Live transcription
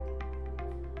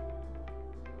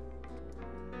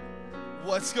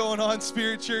What's going on,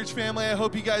 Spirit Church family? I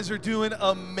hope you guys are doing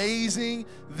amazing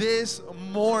this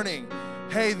morning.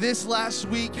 Hey, this last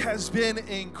week has been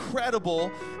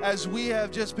incredible as we have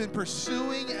just been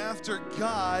pursuing after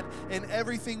God in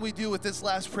everything we do with this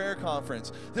last prayer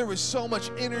conference. There was so much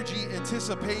energy,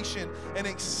 anticipation, and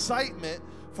excitement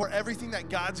for everything that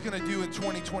God's going to do in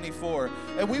 2024.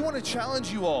 And we want to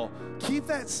challenge you all. Keep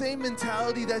that same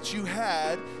mentality that you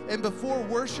had, and before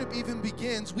worship even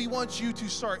begins, we want you to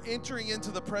start entering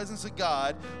into the presence of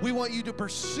God. We want you to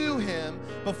pursue Him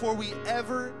before we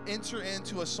ever enter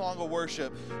into a song of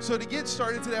worship. So to get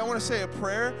started today, I want to say a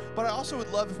prayer, but I also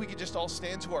would love if we could just all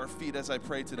stand to our feet as I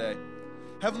pray today.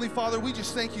 Heavenly Father, we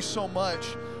just thank you so much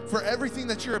for everything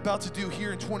that you're about to do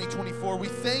here in 2024. We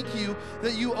thank you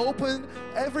that you open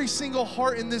every single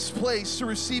heart in this place to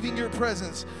receiving your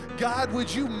presence. God,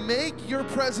 would you make your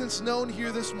presence known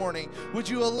here this morning? Would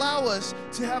you allow us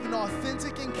to have an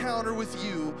authentic encounter with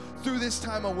you through this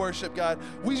time of worship, God?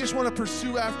 We just want to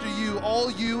pursue after you, all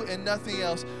you and nothing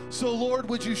else. So Lord,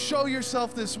 would you show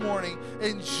yourself this morning?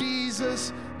 In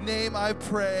Jesus' name I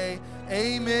pray.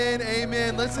 Amen,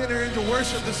 amen. Let's enter into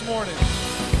worship this morning.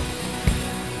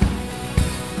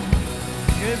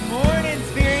 Good morning,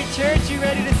 Spirit Church. You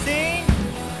ready to sing?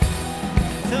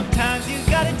 Sometimes you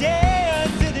gotta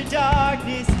dance through the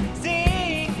darkness,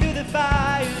 sing through the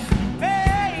fire,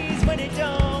 praise when it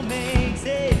don't make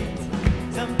sense.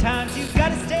 Sometimes you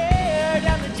gotta stare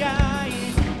down the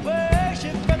giant,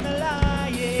 worship from the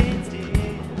lion's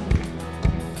den.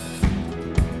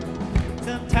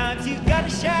 Sometimes you gotta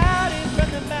shout it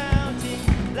from the mountain,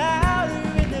 louder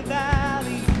in the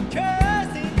valley,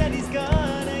 trusting that He's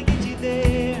gonna get you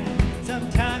there.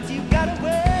 Sometimes you gotta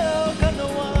welcome the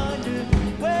wonder,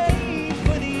 wait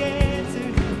for the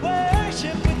answer,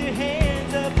 worship with your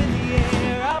hands up in the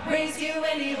air. I'll praise you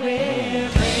anywhere.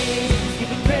 Praise, give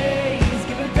Him praise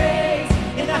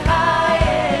in the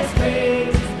highest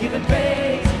praise. Give Him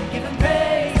praise in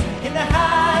the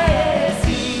highest.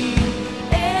 He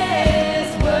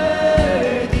is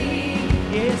worthy,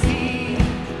 yes, He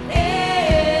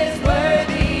is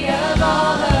worthy of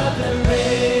all of the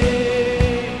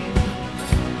praise.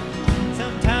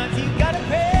 Sometimes you gotta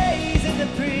praise in the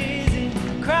prison,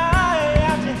 cry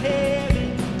out to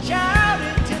heaven, shout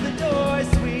it till the doors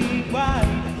swing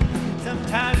wide.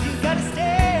 Sometimes you gotta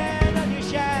stand on your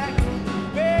shackle,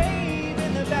 brave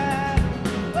in the battle,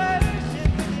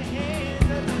 worship with your hands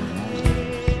up in the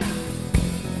air.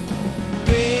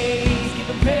 Praise, give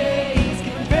Him praise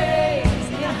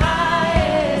in the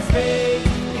highest praise.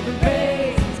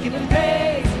 Give Him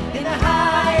praise in the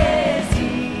highest.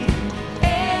 He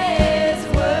is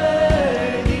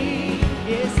worthy,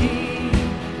 yes, He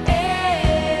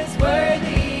is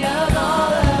worthy of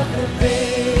all of the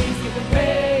praise.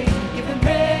 Give Him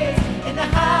praise in the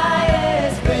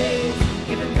highest praise.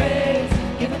 Give Him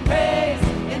praise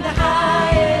in the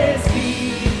highest.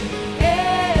 He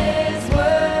is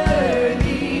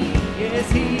worthy,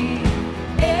 yes, He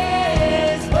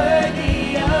is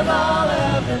worthy of all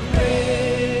of the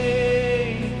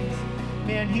praise.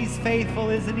 Man, He's faithful,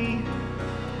 isn't He?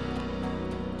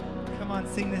 Come on,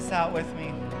 sing this out with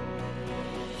me.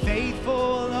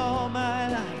 Faithful all my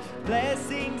life,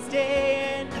 blessings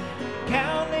day and night,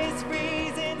 countless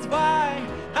reasons why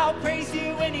I'll praise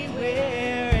you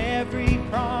anywhere. Every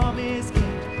promise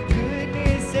kept,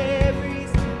 goodness every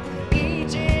step,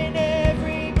 each and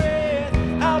every breath,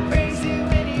 I'll praise you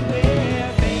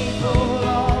anywhere. Faithful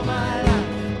all my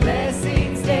life,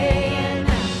 blessings day and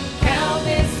night,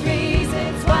 countless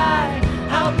reasons why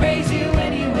I'll praise you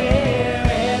anywhere.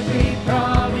 Every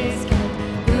promise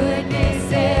kept,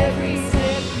 goodness every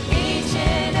step, each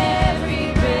and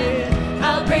every breath,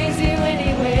 I'll praise you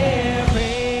anywhere.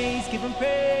 Praise, give Him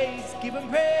praise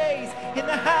in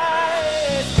the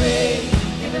highest praise.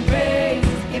 Give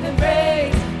Him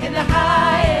praise in the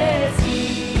highest.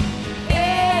 He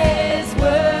is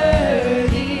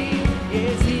worthy,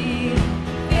 yes, He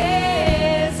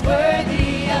is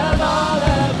worthy of all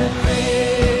of the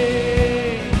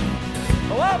praise.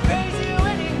 Oh, I'll praise you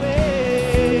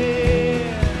anywhere.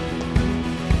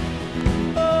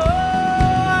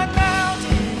 Oh, on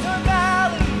mountains or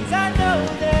valleys, I know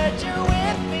that you're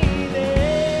with me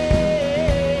there.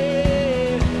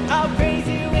 I'll praise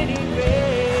you anywhere.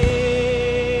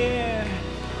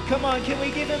 Come on, can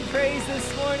we give Him praise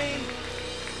this morning?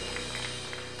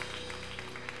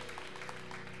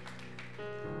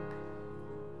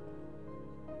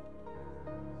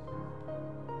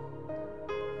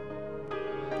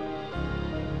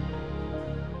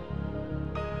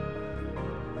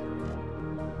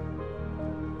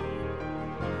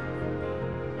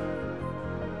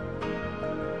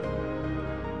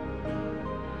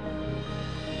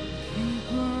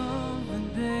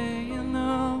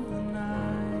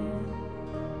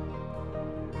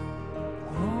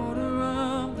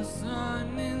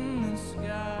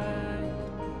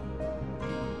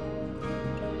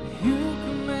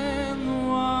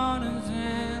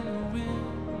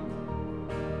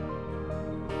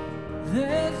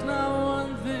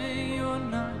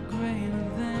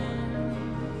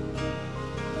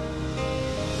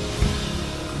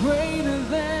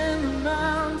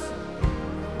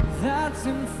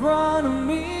 that's in front of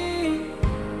me.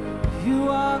 You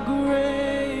are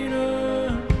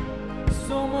greater,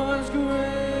 so much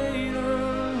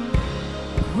greater,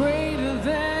 greater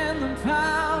than the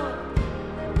power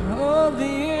of the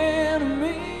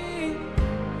enemy.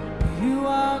 You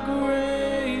are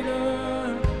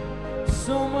greater,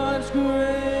 so much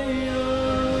greater.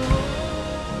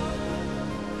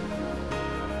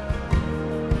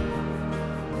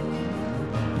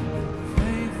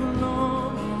 Faithful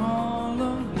over all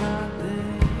of my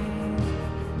days,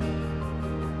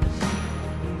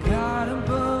 God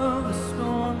above the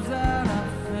storms that I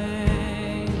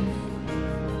face.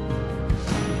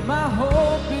 My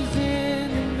hope is in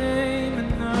your name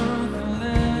and nothing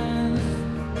less.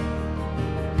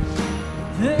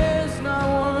 There's not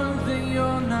one thing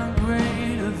you're not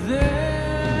greater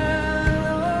than.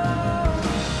 Oh.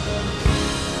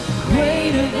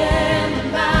 Greater than the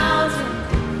mountain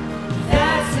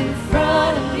that's in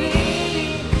front of me.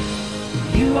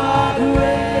 You are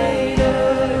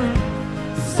greater,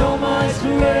 so much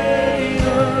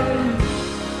greater,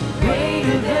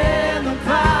 greater than the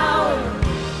power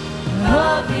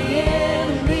of the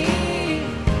enemy.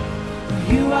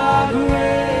 You are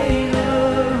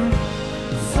greater,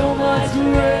 so much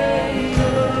greater.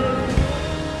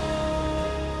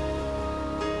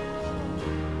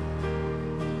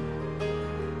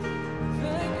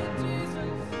 Thank you,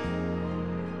 Jesus.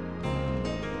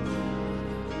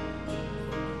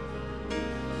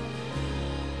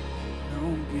 No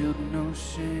guilt, no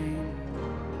shame,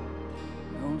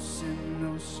 no sin,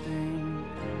 no stain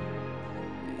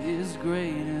is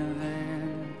greater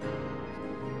than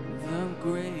the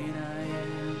great I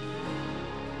am.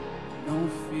 No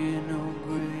fear, no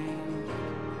grave,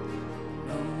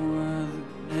 no other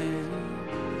name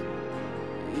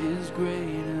is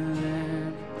greater than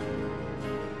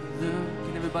the.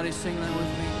 Can everybody sing that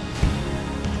with me?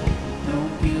 No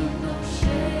guilt, no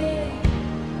shame,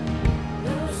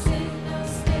 no sin, no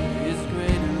stain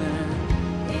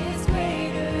is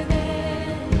greater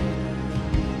than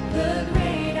the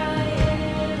great I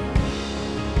am.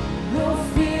 No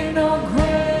fear, no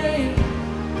grave,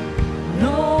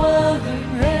 no other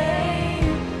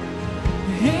name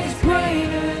is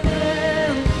greater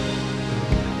than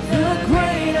the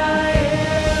great I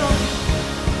am.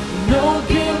 No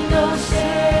guilt, no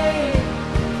shame,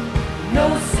 no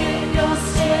sin, no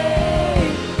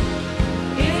shame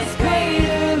is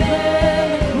greater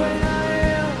than the great I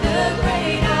am. The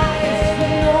great I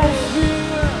am. No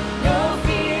fear, no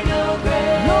fear, no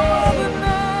grave, no other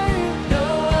name, no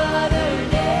other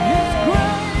name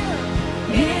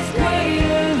is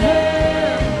greater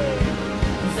than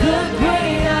the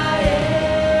great I am.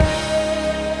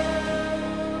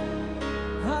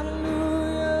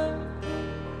 Hallelujah.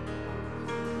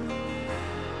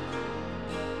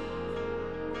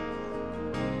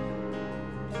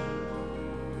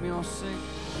 We all sing.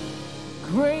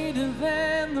 Greater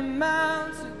than the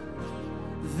mountain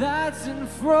that's in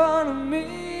front of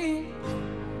me.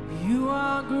 You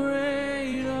are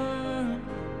greater,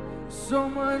 so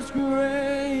much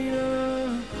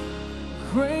greater,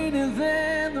 greater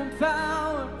than the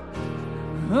power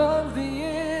of the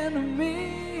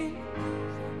enemy.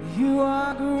 You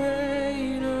are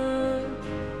greater,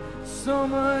 so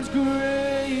much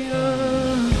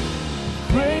greater,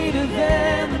 greater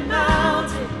than the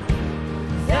mountain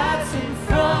that's in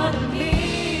front of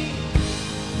me.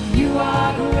 You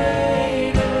are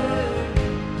greater,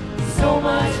 so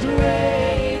much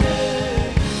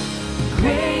greater,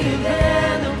 greater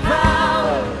than the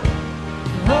power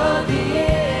of the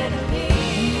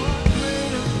enemy.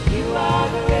 You are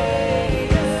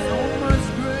greater,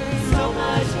 so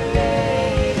much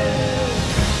greater,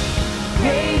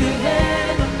 greater than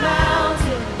the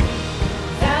mountain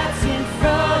that's in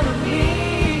front of me.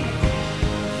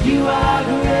 You are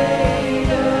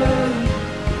greater,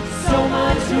 so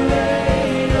much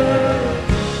greater,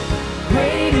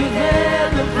 greater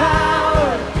than the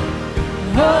power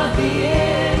of the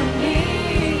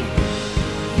enemy.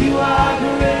 You are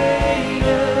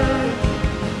greater,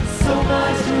 so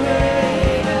much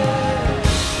greater.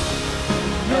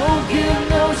 No guilt,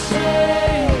 no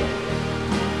shame,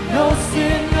 no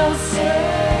sin, no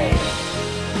shame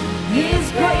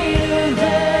is greater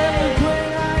than the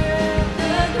great I am.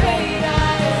 The great I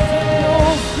am. No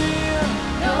fear,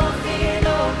 no fear,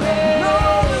 no grave,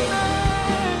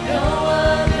 no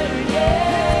other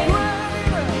name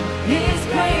is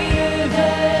greater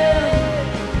than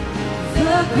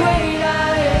the great I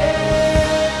am.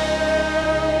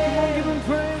 Come on, give him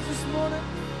praise this morning.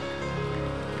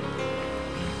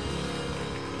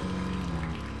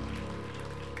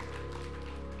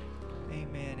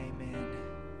 Amen, amen.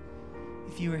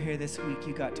 If If you were here this week,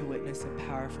 you got to witness a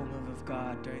powerful move of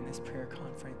God during this prayer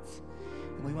conference.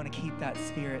 And we want to keep that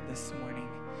spirit this morning.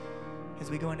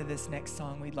 As we go into this next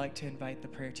song, we'd like to invite the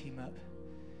prayer team up.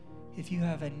 If you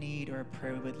have a need or a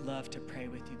prayer, we would love to pray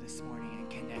with you this morning and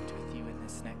connect with you in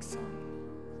this next song.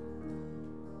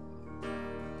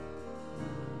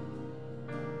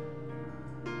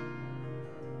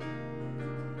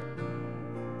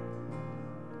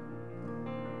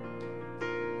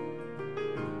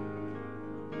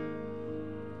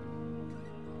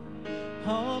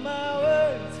 All my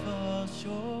words fall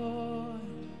short.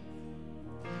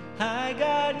 I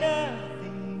got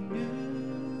nothing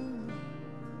new.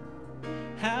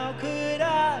 How could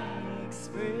I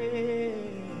express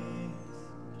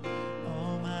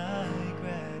all my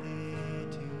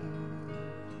gratitude?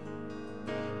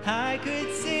 I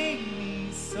could sing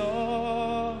these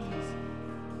songs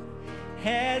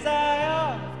as I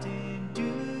often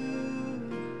do,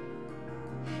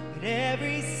 but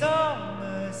every song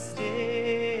must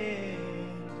end,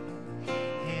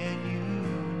 and you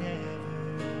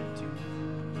never do.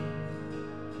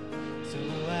 So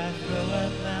I throw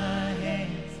up my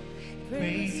hands and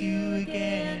praise you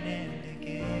again and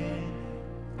again,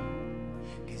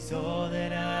 'cause all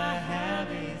that I have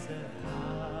is a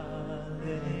hallelujah,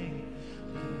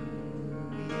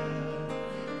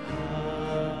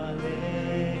 hallelujah.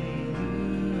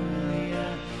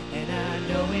 And I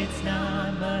know it's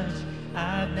not much,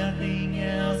 I've nothing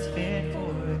else fit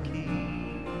for a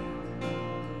king,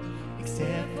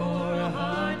 except for a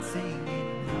heart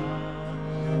singing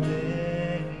hallelujah,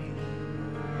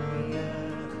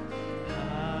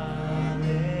 hallelujah.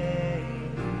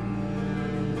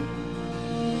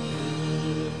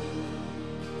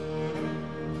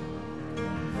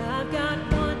 I've got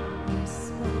one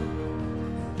response.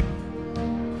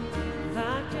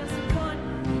 I've just one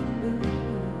move.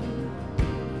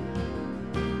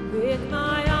 With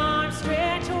my arms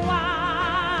stretched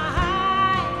wide,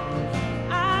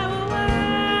 I will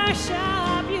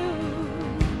worship you.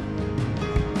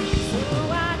 So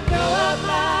I throw up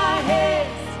my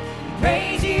hands and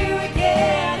praise you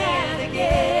again and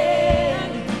again,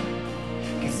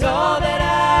 'cause all that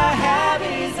I have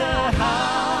is a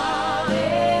hallelujah,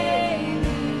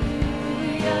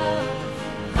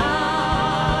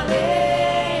 hallelujah.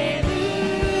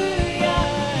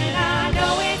 And I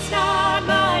know it's not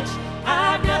much,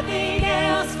 I've nothing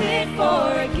else fit for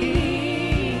a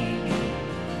king,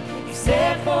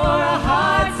 except for a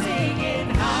heart singing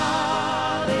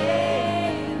hallelujah,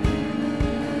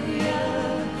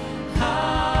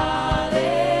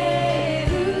 hallelujah,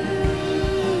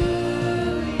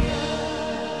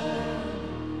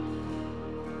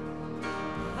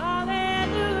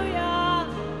 hallelujah.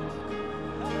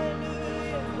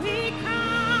 We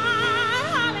cry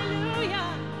hallelujah,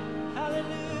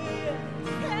 Hallelujah.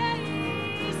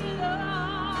 praise the Come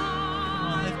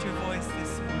on, Lord. lift your voice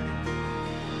this morning.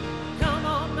 Come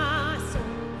on, my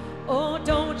soul. Oh,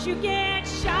 don't you get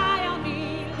shy on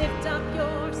me. Lift up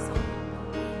your song.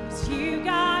 'Cause you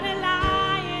got a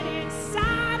lion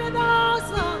inside of those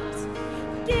lungs.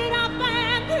 Get up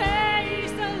and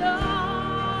praise the Lord.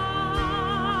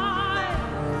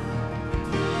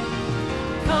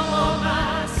 Come on,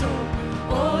 my soul.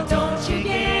 Oh, don't you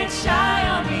get shy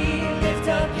on me. Lift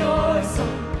up your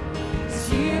song. 'Cause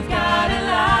you've got a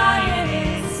lion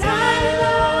inside of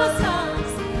those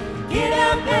lungs. Get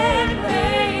up and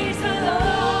praise the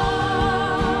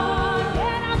Lord.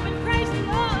 Get up and praise the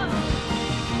Lord.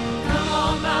 Come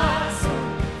on, my soul.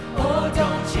 Oh,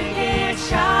 don't you get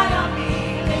shy on me.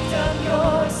 Lift up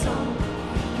your song.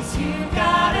 'Cause you've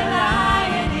got a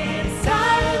lion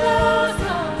inside of those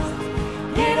lungs.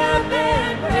 Get up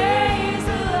and praise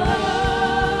the Lord.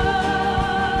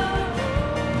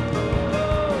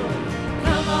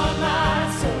 Come on, my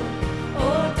soul.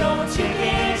 Oh, don't you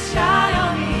get shy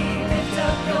on me. Lift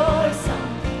up your song.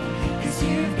 'Cause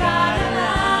you've got a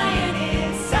lion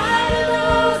inside of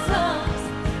those lungs.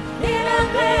 Get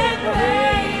up and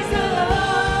praise the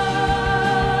Lord.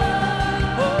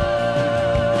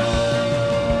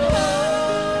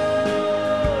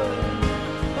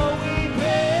 Oh, we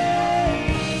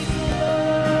praise the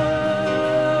Lord.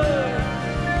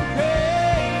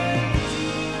 Praise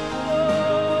you,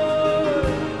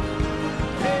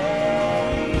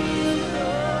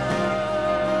 Lord.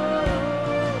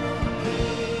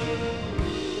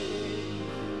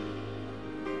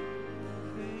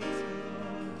 Praise the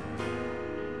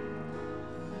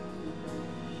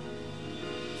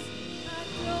I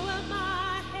throw up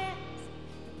my hands,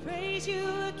 praise you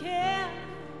again.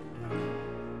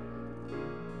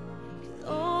 'Cause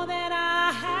all that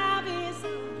I have is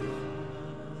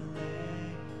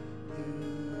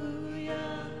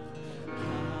hallelujah.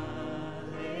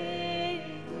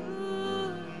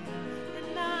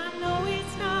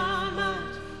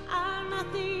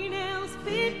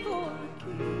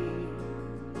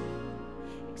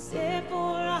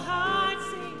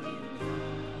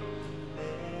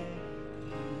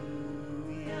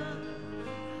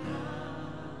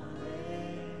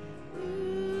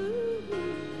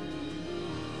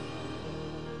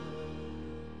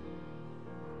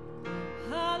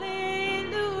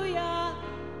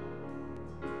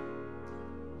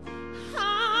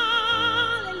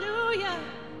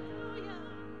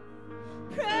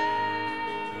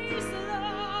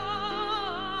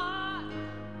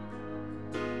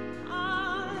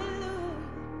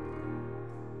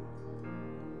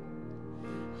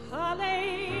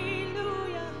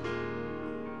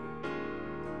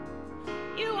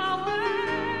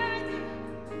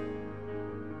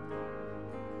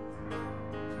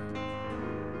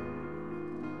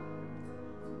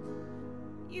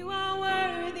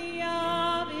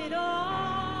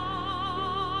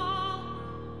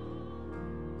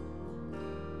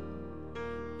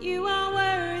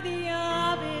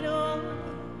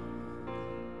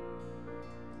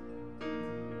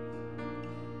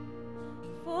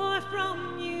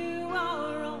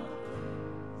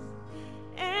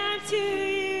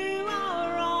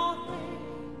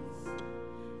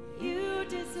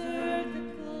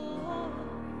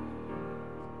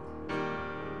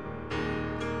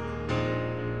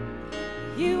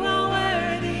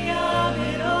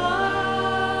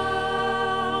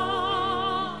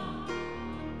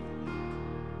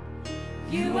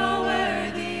 You are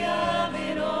worthy of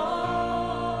it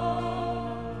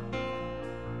all.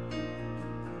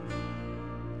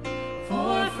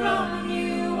 For from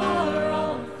you are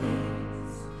all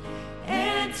things,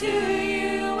 and to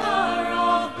you are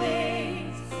all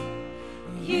things.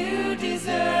 You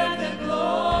deserve the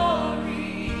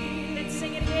glory. Let's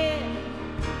sing it again.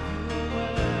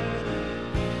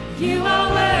 You are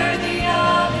worthy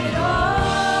of it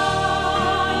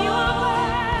all. You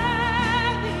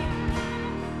are worthy.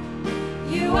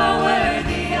 You are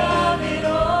worthy of it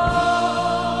all.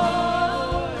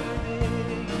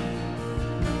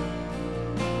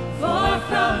 For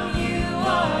from you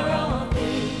are all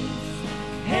things,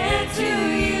 and to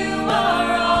you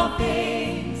are all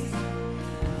things.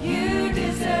 You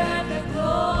deserve the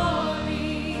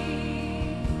glory.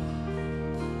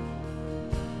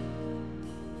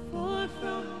 For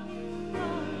from you are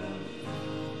all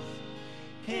things,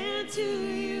 and to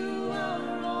you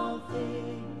are all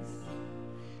things.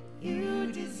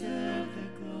 You deserve the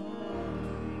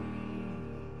glory.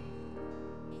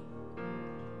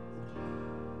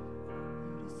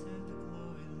 You deserve the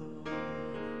glory, Lord.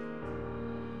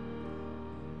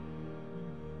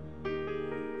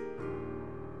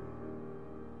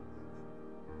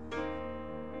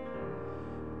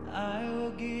 I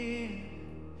will give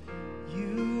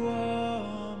you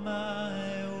all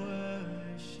my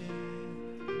worship.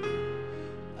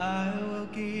 I will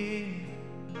give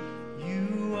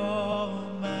you all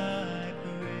my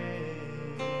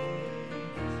praise.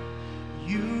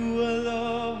 You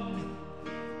alone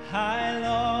I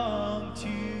long to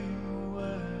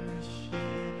worship.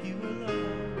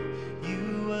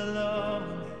 You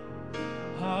alone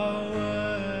are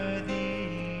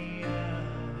worthy of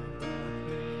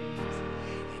praise.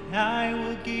 And I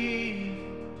will give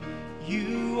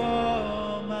you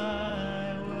all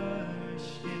my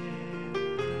worship.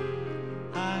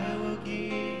 I will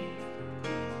give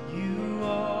you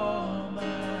all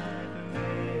my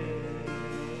praise.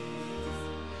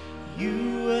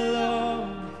 You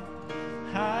alone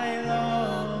I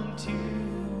long to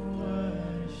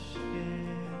worship.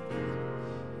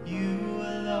 You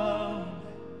alone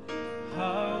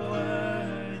are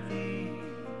worthy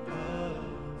of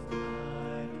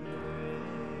my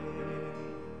praise.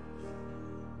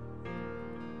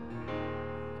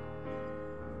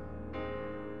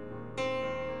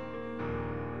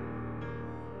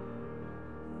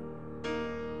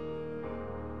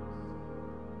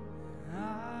 I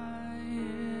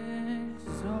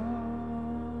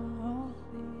exalt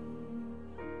thee.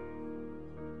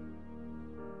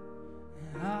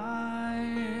 I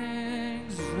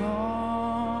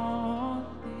exalt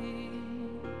thee.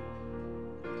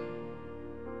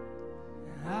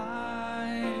 I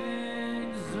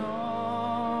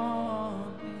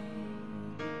exalt thee.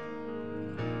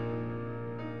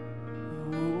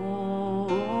 Oh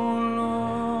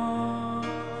Lord, I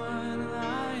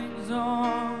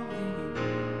exalt thee.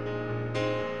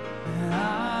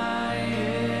 I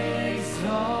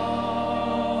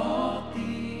exalt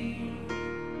thee.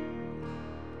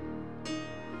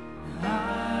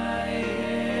 I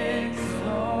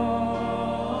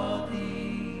exalt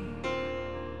thee.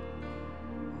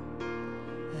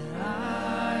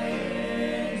 I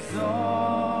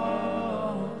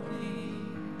exalt thee.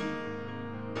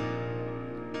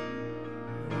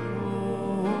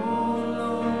 Oh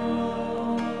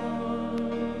Lord,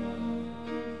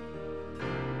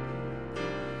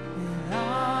 I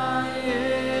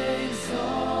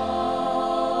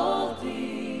exalt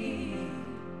thee.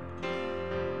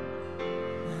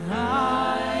 I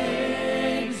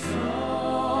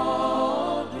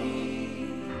exalt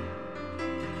thee.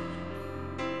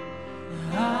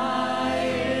 I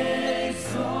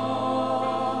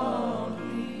exalt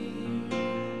thee.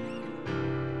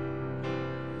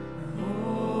 Oh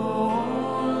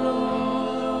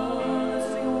Lord,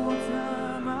 sing one more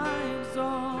time. I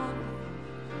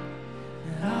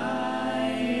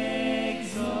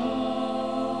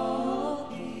exalt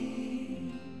thee. I exalt thee.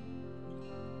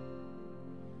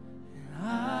 I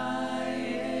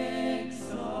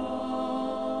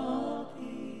exalt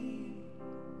thee.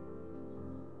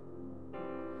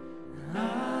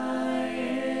 I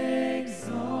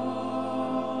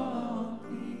exalt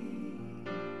thee.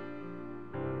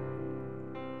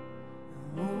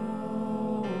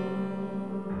 Oh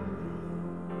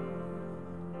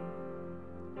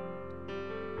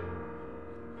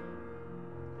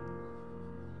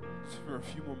So for a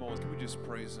few more moments, can we just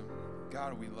praise Him?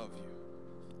 God, we love you.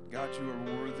 God, you are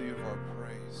worthy of our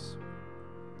praise.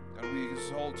 God, we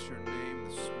exalt your name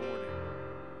this morning.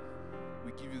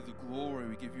 We give you the glory.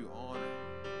 We give you honor.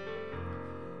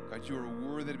 God, you are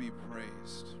worthy to be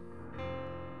praised.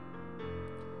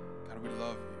 God, we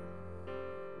love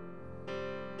you.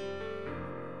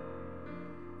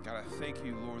 God, I thank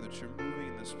you, Lord, that you're moving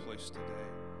in this place today.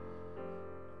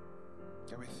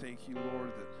 God, we thank you,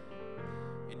 Lord, that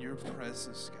in your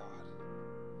presence, God,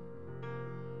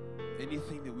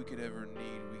 anything that we could ever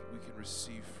need, we can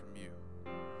receive from you.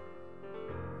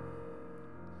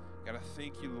 God, I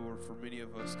thank you, Lord, for many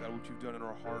of us, God, what you've done in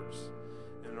our hearts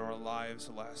and in our lives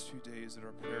the last few days at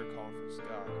our prayer conference,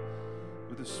 God.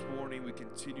 But this morning, we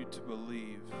continue to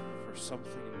believe for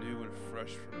something new and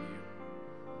fresh from you.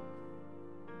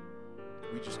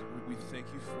 We thank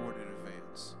you for it in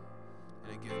advance.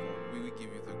 And again, Lord, we would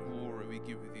give you the glory, we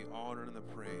give you the honor and the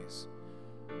praise.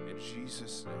 In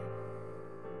Jesus' name,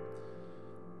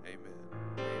 amen.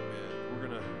 Amen. We're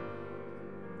going to,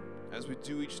 as we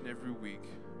do each and every week,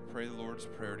 pray the Lord's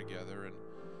Prayer together. And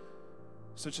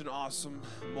such an awesome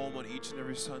moment each and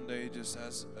every Sunday, just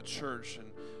as a church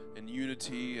and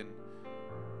unity and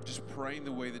just praying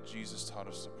the way that Jesus taught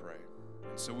us to pray.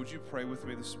 And so would you pray with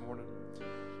me this morning?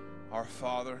 Our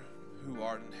Father, who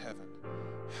art in heaven,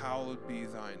 hallowed be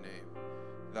thy name.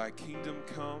 Thy kingdom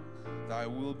come, thy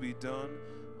will be done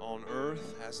on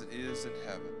earth as it is in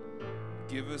heaven.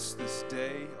 Give us this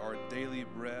day our daily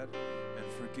bread, and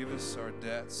forgive us our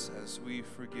debts as we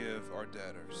forgive our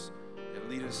debtors. And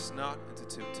lead us not into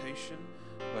temptation,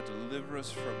 but deliver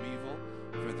us from evil.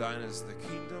 For thine is the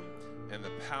kingdom, and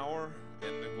the power,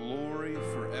 and the glory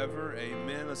forever.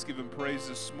 Amen. Let's give him praise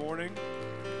this morning.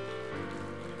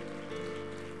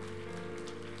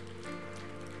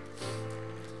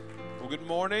 Well, good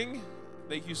morning.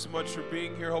 Thank you so much for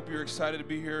being here. Hope you're excited to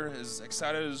be here, as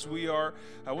excited as we are.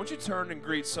 I want you to turn and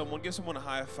greet someone. Give someone a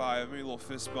high five, maybe a little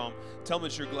fist bump. Tell them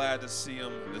that you're glad to see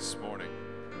them this morning.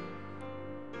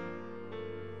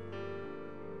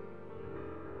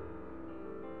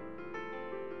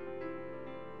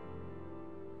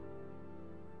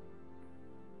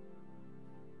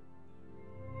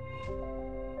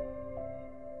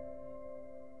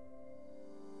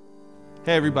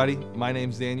 Hey everybody, my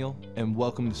name's Daniel, and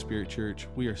welcome to Spirit Church.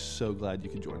 We are so glad you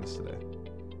could join us today.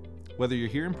 Whether you're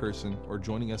here in person or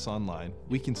joining us online,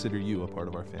 we consider you a part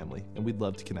of our family, and we'd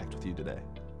love to connect with you today.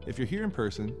 If you're here in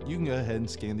person, you can go ahead and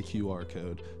scan the QR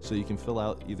code so you can fill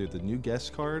out either the new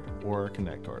guest card or our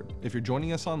Connect card. If you're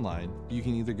joining us online, you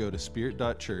can either go to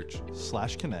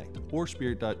spirit.church/connect or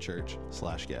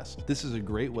spirit.church/guest. This is a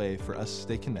great way for us to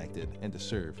stay connected and to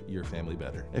serve your family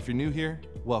better. If you're new here,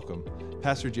 welcome.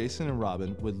 Pastor Jason and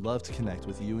Robin would love to connect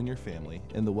with you and your family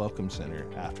in the Welcome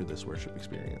Center after this worship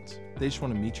experience. They just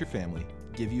want to meet your family,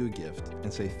 give you a gift,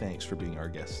 and say thanks for being our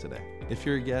guest today. If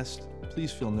you're a guest,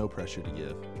 please feel no pressure to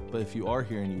give. But if you are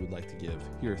here and you would like to give,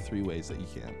 here are 3 ways that you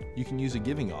can. You can use a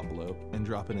giving envelope and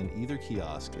drop it in either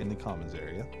kiosk in the Commons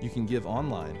area. You can give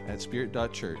online at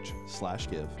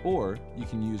spirit.church/give, or you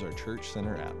can use our Church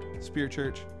Center app. Spirit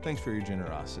Church, thanks for your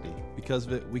generosity. Because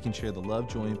of it, we can share the love,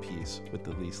 joy, and peace with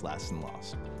the least, last, and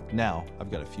lost. Now, I've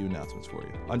got a few announcements for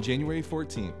you. On January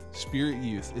 14th, Spirit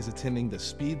Youth is attending the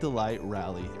Speed the Light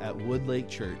Rally at Wood Lake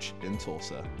Church in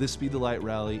Tulsa. This Speed the Light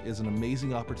Rally is an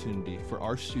amazing opportunity for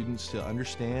our students to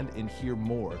understand and hear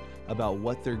more about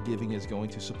what their giving is going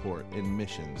to support in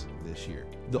missions this year.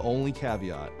 The only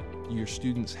caveat, your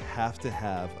students have to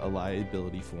have a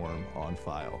liability form on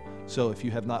file. So if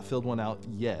you have not filled one out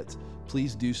yet,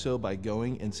 please do so by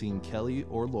going and seeing Kelly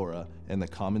or Laura in the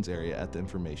Commons area at the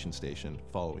information station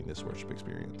following this worship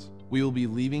experience. We will be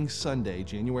leaving Sunday,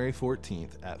 January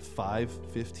 14th at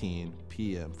 5:15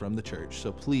 p.m. from the church.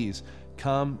 So please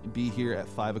come be here at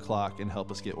 5 o'clock and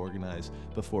help us get organized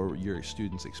before your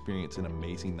students experience an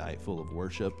amazing night full of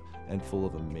worship and full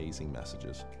of amazing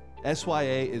messages.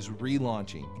 SYA is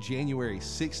relaunching January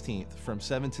 16th from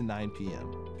 7 to 9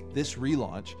 p.m. This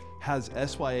relaunch has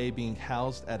SYA being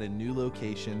housed at a new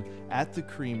location at the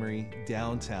Creamery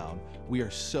downtown. We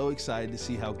are so excited to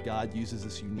see how God uses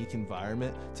this unique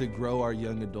environment to grow our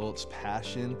young adults'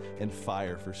 passion and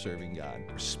fire for serving God.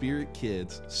 Spirit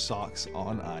Kids Socks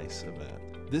on Ice event.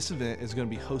 This event is going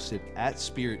to be hosted at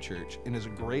Spirit Church and is a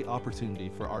great opportunity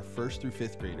for our 1st through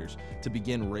 5th graders to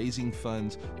begin raising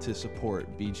funds to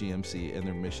support BGMC and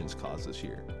their missions cause this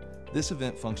year. This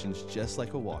event functions just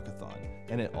like a walkathon,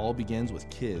 and it all begins with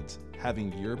kids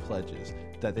having your pledges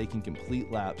that they can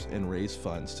complete laps and raise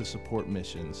funds to support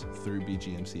missions through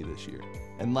BGMC this year.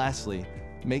 And lastly,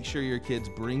 make sure your kids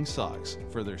bring socks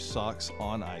for their Socks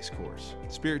on Ice course.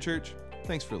 Spirit Church,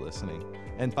 thanks for listening.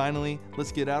 And finally,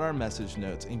 let's get out our message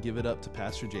notes and give it up to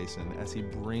Pastor Jason as he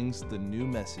brings the new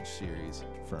message series,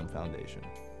 Firm Foundation.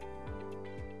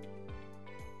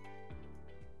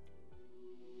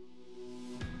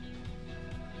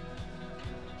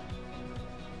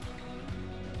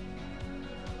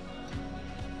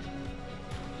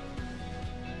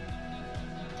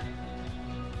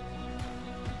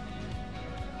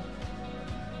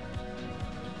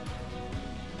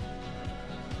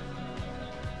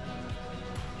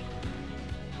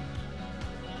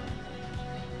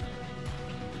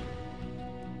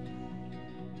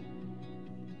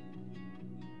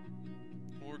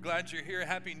 glad you're here.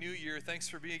 Happy New Year. Thanks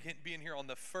for being here on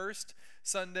the first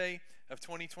Sunday of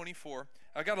 2024.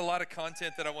 I've got a lot of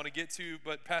content that I want to get to,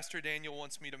 but Pastor Daniel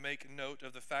wants me to make note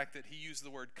of the fact that he used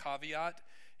the word caveat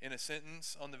in a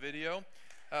sentence on the video.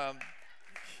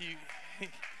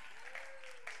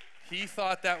 He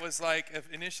thought that was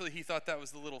initially he thought that was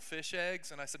the little fish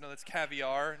eggs, and I said, no, that's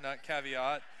caviar, not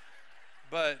caveat.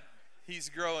 But he's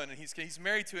growing, and he's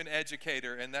married to an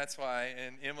educator, and that's why,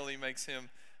 and Emily makes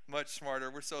him much smarter.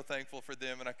 We're so thankful for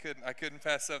them, and I couldn't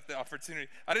pass up the opportunity.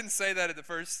 I didn't say that at the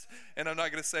first, and I'm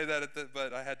not going to say that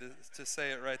but I had to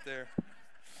say it right there.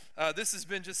 This has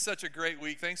been just such a great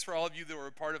week. Thanks for all of you that were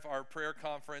a part of our prayer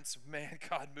conference. Man,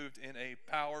 God moved in a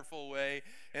powerful way,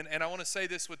 and I want to say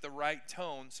this with the right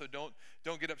tone, so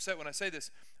don't get upset when I say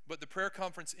this. But the prayer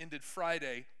conference ended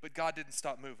Friday, but God didn't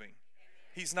stop moving.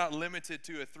 He's not limited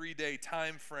to a 3-day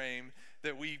time frame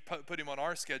that we put him on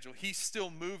our schedule. He's still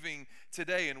moving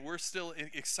today, and we're still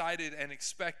excited and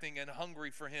expecting and hungry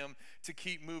for him to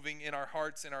keep moving in our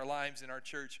hearts, in our lives, in our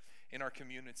church, in our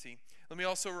community. Let me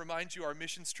also remind you, our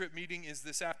missions trip meeting is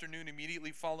this afternoon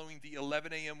immediately following the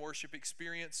 11 a.m. worship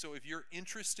experience. So if you're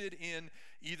interested in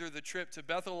either the trip to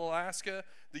Bethel, Alaska,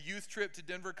 the youth trip to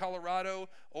Denver, Colorado,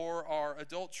 or our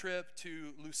adult trip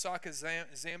to Lusaka,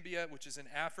 Zambia, which is in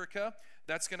Africa,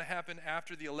 that's going to happen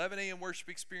after the 11 a.m. worship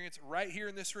experience right here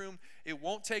in this room. It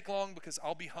won't take long because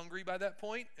I'll be hungry by that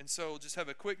point. And so just have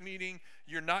a quick meeting.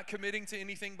 You're not committing to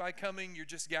anything by coming. You're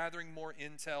just gathering more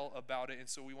intel about it. And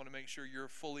so we want to make sure you're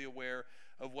fully aware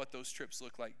of what those trips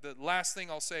look like. The last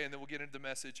thing I'll say, and then we'll get into the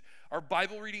message, our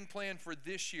Bible reading plan for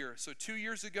this year. So 2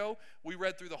 years ago, we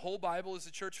read through the whole Bible as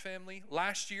a church family.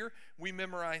 Last year, we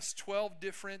memorized 12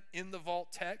 different in the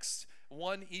vault texts,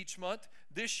 one each month.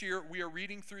 This year, we are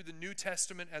reading through the New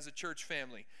Testament as a church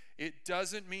family. It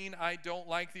doesn't mean I don't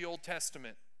like the Old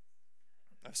Testament.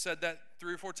 I've said that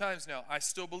 3 or 4 times now. I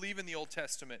still believe in the Old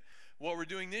Testament. What we're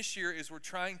doing this year is we're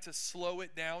trying to slow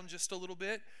it down just a little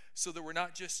bit so that we're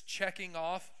not just checking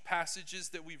off passages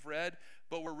that we've read,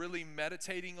 but we're really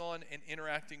meditating on and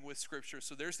interacting with Scripture.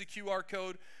 So there's the QR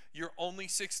code. You're only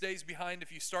 6 days behind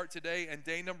if you start today, and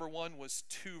day number 1 was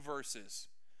 2 verses.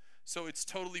 So it's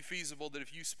totally feasible that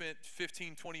if you spent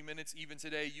 15, 20 minutes even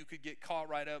today, you could get caught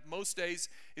right up. Most days,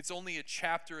 it's only a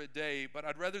chapter a day, but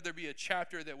I'd rather there be a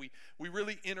chapter that we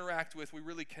really interact with, we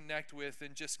really connect with,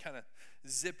 than just kind of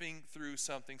zipping through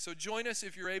something. So join us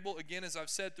if you're able. Again, as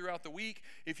I've said throughout the week,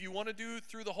 if you want to do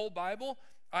through the whole Bible,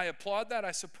 I applaud that.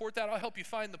 I support that. I'll help you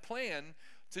find the plan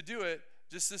to do it.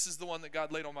 Just this is the one that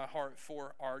God laid on my heart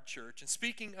for our church. And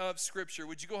speaking of Scripture,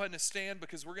 would you go ahead and stand,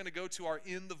 because we're going to go to our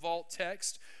In the Vault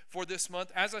text for this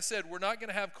month. As I said, we're not going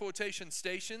to have quotation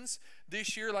stations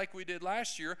this year like we did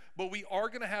last year, but we are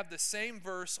going to have the same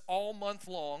verse all month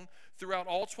long throughout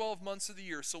all 12 months of the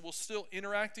year. So we're still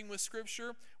interacting with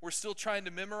Scripture. We're still trying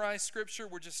to memorize Scripture.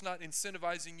 We're just not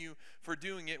incentivizing you for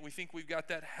doing it. We think we've got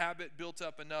that habit built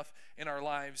up enough in our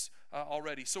lives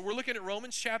already. So we're looking at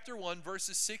Romans chapter 1,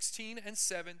 verses 16 and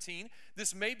 17.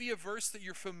 This may be a verse that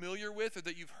you're familiar with or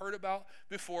that you've heard about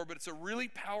before, but it's a really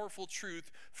powerful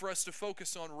truth for us to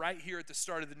focus on right here at the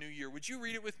start of the new year. Would you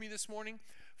read it with me this morning?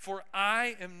 For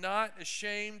I am not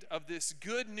ashamed of this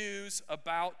good news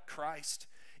about Christ.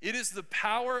 It is the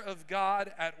power of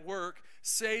God at work,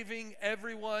 saving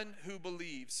everyone who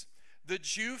believes, the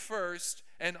Jew first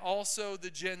and also the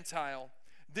Gentile.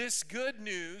 This good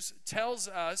news tells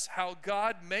us how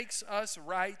God makes us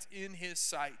right in His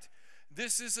sight.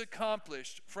 This is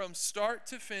accomplished from start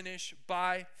to finish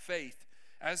by faith.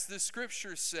 As the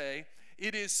Scriptures say,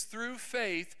 it is through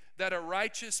faith that a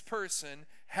righteous person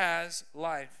has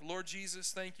life. Lord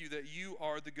Jesus, thank you that you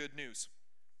are the good news.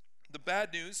 The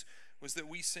bad news was that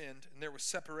we sinned and there was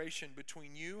separation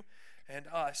between you and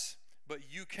us, but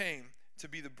you came to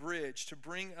be the bridge to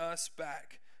bring us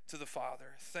back to the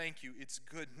Father. Thank you. It's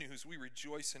good news. We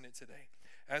rejoice in it today.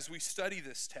 As we study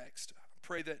this text, I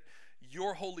pray that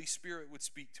your Holy Spirit would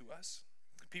speak to us.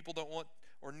 People don't want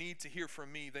or need to hear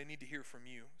from me. They need to hear from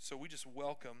you. So we just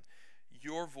welcome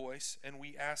your voice, and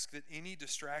we ask that any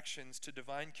distractions to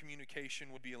divine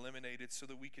communication would be eliminated so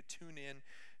that we could tune in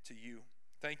to you.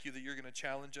 Thank you that you're going to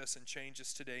challenge us and change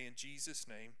us today. In Jesus'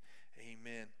 name,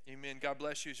 amen. Amen. God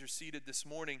bless you as you're seated this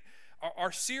morning.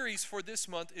 Our series for this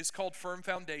month is called Firm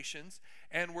Foundations,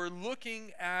 and we're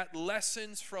looking at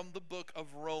lessons from the book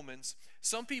of Romans.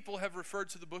 Some people have referred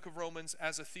to the book of Romans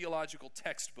as a theological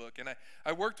textbook, and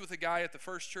I worked with a guy at the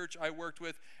first church I worked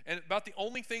with, and about the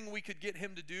only thing we could get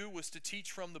him to do was to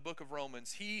teach from the book of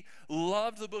Romans. He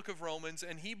loved the book of Romans,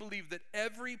 and he believed that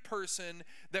every person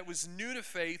that was new to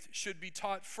faith should be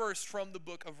taught first from the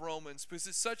book of Romans, because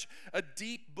it's such a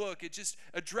deep book. It just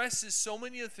addresses so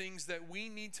many of the things that we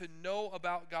need to know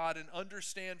about God and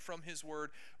understand from his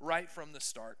word right from the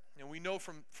start. And we know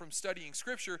from studying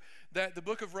scripture that the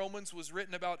book of Romans was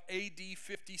written about AD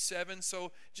 57,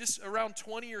 so just around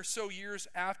 20 or so years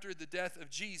after the death of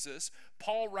Jesus,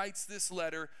 Paul writes this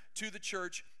letter to the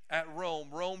church at Rome,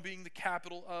 Rome being the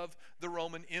capital of the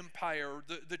Roman Empire.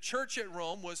 The church at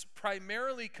Rome was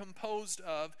primarily composed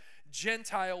of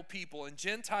Gentile people, and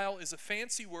Gentile is a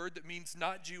fancy word that means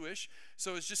not Jewish,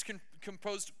 so it's just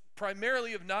composed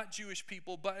primarily of not Jewish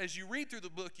people. But as you read through the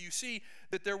book, you see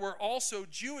that there were also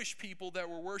Jewish people that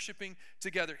were worshiping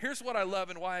together. Here's what I love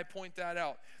and why I point that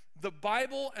out. The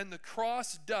Bible and the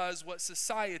cross does what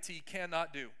society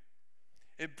cannot do.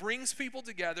 It brings people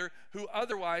together who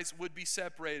otherwise would be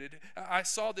separated. I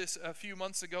saw this a few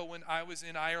months ago when I was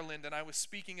in Ireland and I was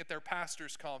speaking at their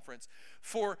pastors' conference.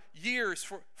 For years,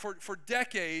 for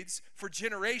decades, for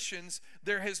generations,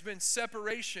 there has been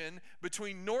separation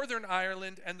between Northern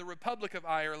Ireland and the Republic of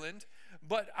Ireland.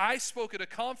 But I spoke at a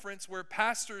conference where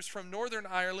pastors from Northern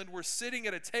Ireland were sitting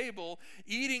at a table,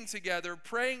 eating together,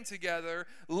 praying together,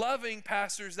 loving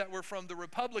pastors that were from the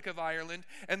Republic of Ireland.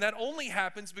 And that only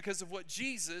happens because of what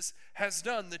Jesus has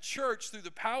done. The church, through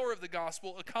the power of the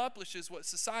gospel, accomplishes what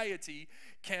society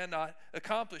cannot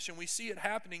accomplish. And we see it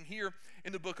happening here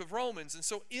in the book of Romans. And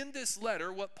so in this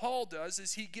letter, what Paul does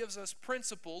is he gives us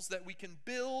principles that we can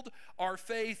build our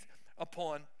faith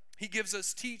upon. He gives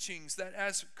us teachings that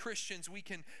as Christians we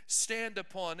can stand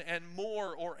upon and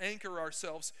more or anchor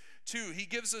ourselves to. He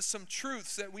gives us some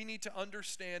truths that we need to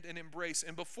understand and embrace.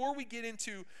 And before we get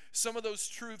into some of those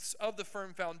truths of the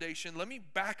firm foundation, let me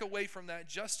back away from that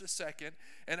just a second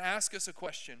and ask us a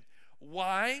question.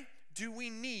 Why do we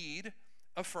need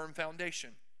a firm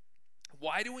foundation?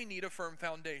 Why do we need a firm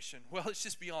foundation? Well, let's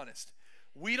just be honest.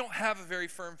 We don't have a very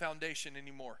firm foundation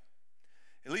anymore.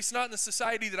 At least not in the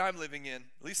society that I'm living in.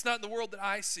 At least not in the world that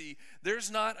I see.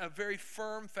 There's not a very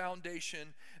firm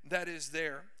foundation that is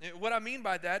there. What I mean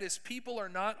by that is people are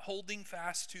not holding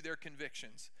fast to their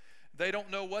convictions. They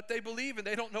don't know what they believe and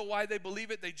they don't know why they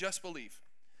believe it. They just believe.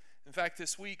 In fact,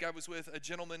 this week I was with a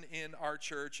gentleman in our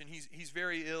church, and he's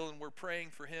very ill, and we're praying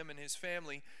for him and his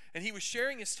family. And he was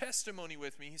sharing his testimony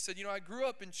with me. He said, I grew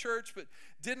up in church but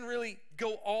didn't really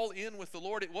go all in with the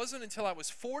Lord. It wasn't until I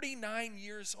was 49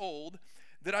 years old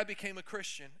that I became a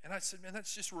Christian. And I said, man,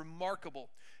 that's just remarkable,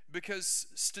 because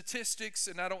statistics,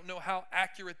 and I don't know how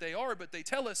accurate they are, but they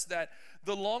tell us that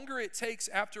the longer it takes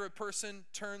after a person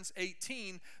turns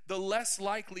 18, the less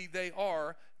likely they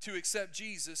are to accept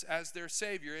Jesus as their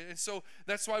Savior. And so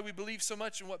that's why we believe so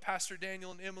much in what Pastor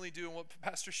Daniel and Emily do, and what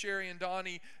Pastor Sherry and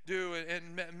Donnie do,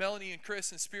 and Melanie and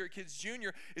Chris and Spirit Kids Jr.,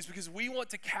 is because we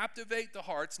want to captivate the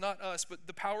hearts, not us, but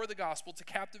the power of the gospel, to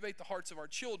captivate the hearts of our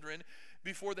children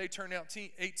before they turn out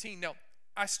 18. Now,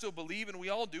 I still believe, and we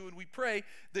all do, and we pray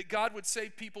that God would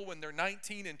save people when they're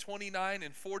 19 and 29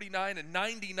 and 49 and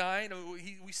 99.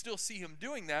 We still see him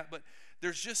doing that, but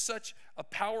there's just such a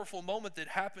powerful moment that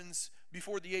happens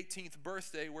before the 18th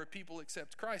birthday where people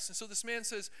accept Christ. And so this man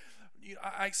says,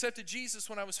 I accepted Jesus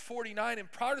when I was 49,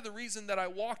 and part of the reason that I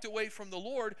walked away from the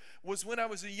Lord was when I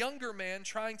was a younger man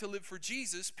trying to live for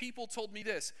Jesus, people told me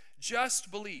this: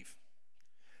 just believe.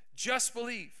 Just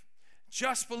believe.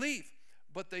 Just believe.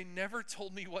 But they never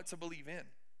told me what to believe in.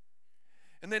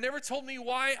 And they never told me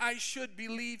why I should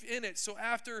believe in it. So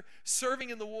after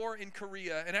serving in the war in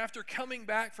Korea, and after coming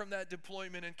back from that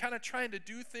deployment and kind of trying to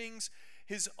do things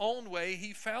his own way,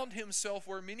 he found himself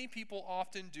where many people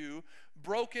often do,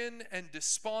 broken and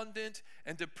despondent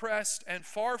and depressed and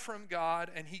far from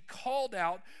God. And he called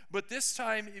out, but this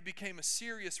time it became a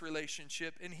serious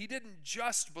relationship, and he didn't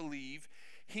just believe.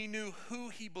 He knew who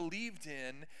he believed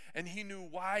in, and he knew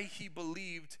why he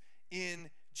believed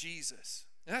in Jesus.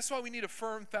 And that's why we need a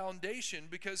firm foundation,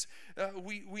 because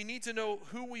we need to know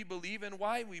who we believe and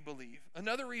why we believe.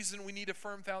 Another reason we need a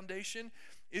firm foundation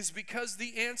is because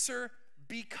the answer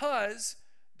 "because"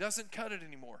 doesn't cut it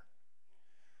anymore.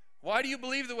 Why do you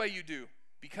believe the way you do?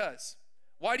 Because.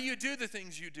 Why do you do the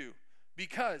things you do?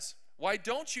 Because. Why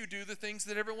don't you do the things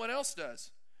that everyone else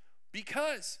does?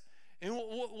 Because. And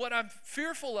what I'm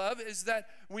fearful of is that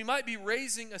we might be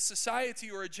raising a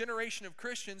society or a generation of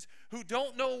Christians who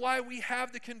don't know why we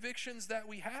have the convictions that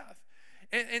we have.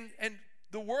 And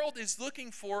the world is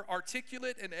looking for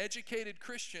articulate and educated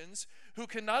Christians who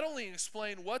can not only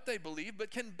explain what they believe,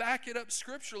 but can back it up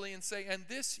scripturally and say, and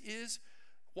this is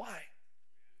why.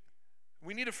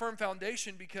 We need a firm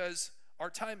foundation because our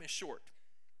time is short.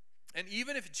 And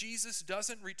even if Jesus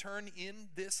doesn't return in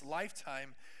this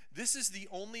lifetime, this is the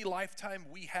only lifetime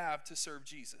we have to serve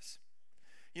Jesus.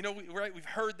 You know, we've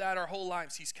heard that our whole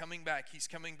lives. He's coming back. He's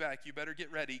coming back. You better get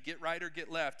ready. Get right or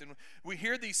get left. And we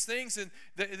hear these things, and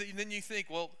then you think,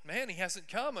 well, man, he hasn't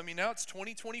come. I mean, now it's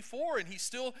 2024, and he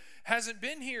still hasn't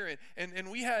been here.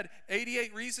 And we had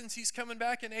 88 reasons he's coming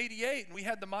back in 88, and we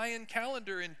had the Mayan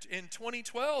calendar in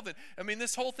 2012. And, I mean,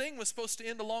 this whole thing was supposed to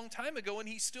end a long time ago, and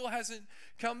he still hasn't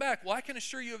come back. Well, I can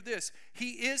assure you of this.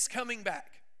 He is coming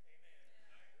back.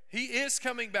 He is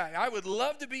coming back. I would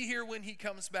love to be here when he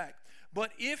comes back.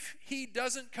 But if he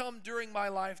doesn't come during my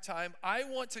lifetime, I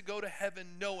want to go to heaven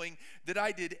knowing that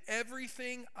I did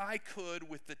everything I could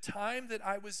with the time that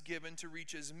I was given to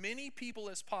reach as many people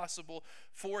as possible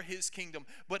for his kingdom.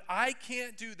 But I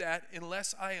can't do that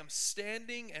unless I am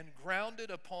standing and grounded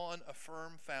upon a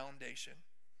firm foundation.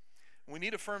 We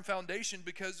need a firm foundation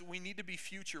because we need to be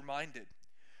future-minded.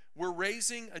 We're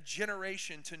raising a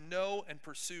generation to know and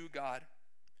pursue God.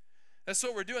 That's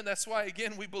what we're doing. That's why,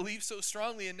 again, we believe so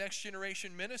strongly in Next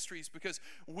Generation Ministries, because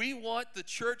we want the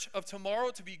church of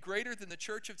tomorrow to be greater than the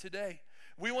church of today.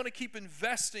 We want to keep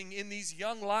investing in these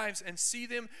young lives and see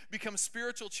them become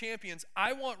spiritual champions.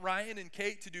 I want Ryan and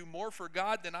Kate to do more for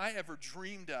God than I ever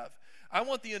dreamed of. I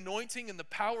want the anointing and the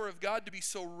power of God to be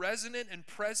so resonant and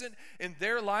present in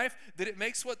their life that it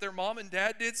makes what their mom and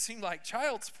dad did seem like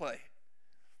child's play.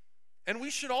 And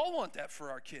we should all want that for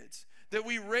our kids. That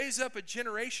we raise up a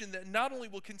generation that not only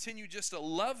will continue just to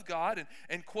love God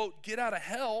and quote, get out of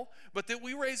hell, but that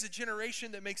we raise a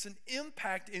generation that makes an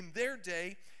impact in their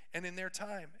day and in their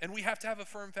time. And we have to have a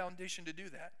firm foundation to do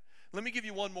that. Let me give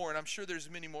you one more, and I'm sure there's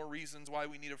many more reasons why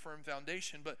we need a firm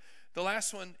foundation, but the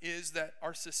last one is that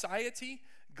our society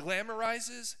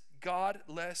glamorizes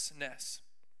godlessness.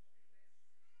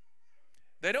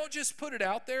 They don't just put it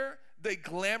out there, they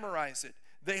glamorize it.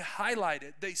 They highlight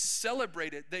it, they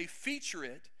celebrate it, they feature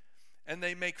it, and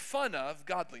they make fun of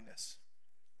godliness.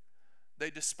 They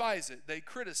despise it, they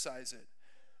criticize it.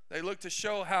 They look to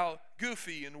show how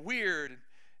goofy and weird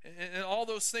and all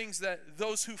those things that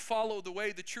those who follow the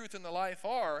way, the truth, and the life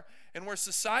are. And where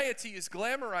society is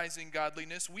glamorizing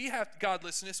godliness,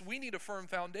 godlessness, we need a firm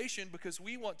foundation because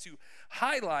we want to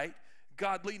highlight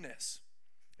godliness.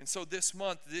 And so this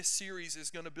month, this series is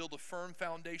going to build a firm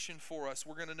foundation for us.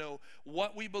 We're going to know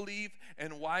what we believe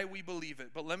and why we believe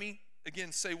it. But let me,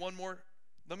 again, say one more.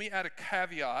 Let me add a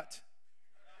caveat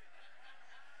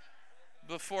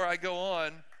before I go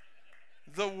on.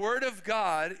 The Word of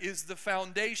God is the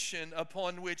foundation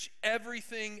upon which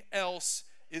everything else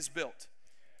is built.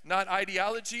 Not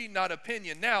ideology, not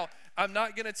opinion. Now, I'm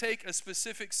not going to take a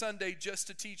specific Sunday just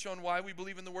to teach on why we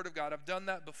believe in the Word of God. I've done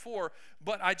that before,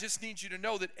 but I just need you to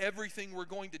know that everything we're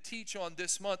going to teach on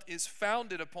this month is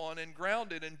founded upon and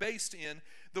grounded and based in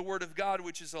the Word of God,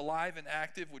 which is alive and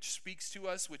active, which speaks to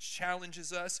us, which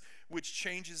challenges us, which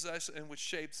changes us, and which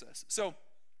shapes us. So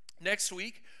next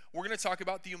week, we're going to talk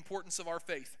about the importance of our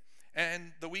faith.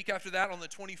 And the week after that, on the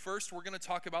 21st, we're going to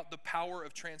talk about the power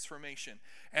of transformation.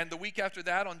 And the week after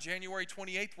that, on January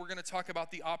 28th, we're going to talk about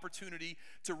the opportunity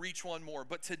to reach one more.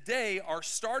 But today, our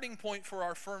starting point for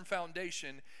our firm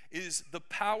foundation is the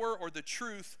power or the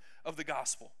truth of the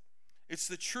gospel. It's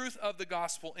the truth of the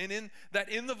gospel. And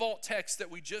in the vault text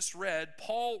that we just read,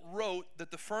 Paul wrote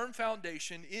that the firm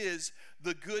foundation is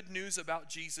the good news about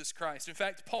Jesus Christ. In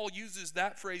fact, Paul uses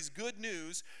that phrase, good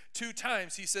news, 2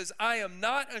 times. He says, I am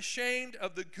not ashamed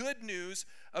of the good news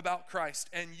about Christ.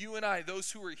 And you and I,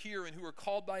 those who are here and who are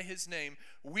called by his name,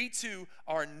 we too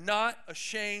are not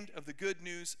ashamed of the good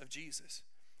news of Jesus.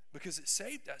 Because it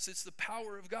saved us. It's the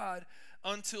power of God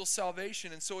until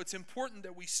salvation. And so it's important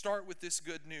that we start with this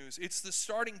good news. It's the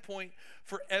starting point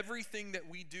for everything that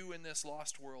we do in this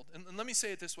lost world. And let me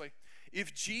say it this way.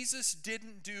 If Jesus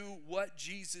didn't do what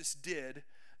Jesus did,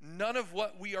 none of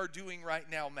what we are doing right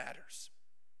now matters.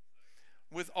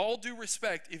 With all due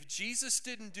respect, if Jesus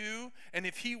didn't do, and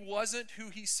if he wasn't who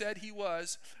he said he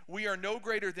was, we are no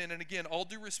greater than, and again, all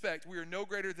due respect, we are no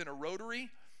greater than a Rotary,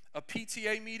 a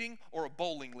PTA meeting, or a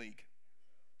bowling league.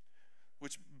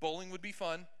 Which bowling would be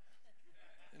fun.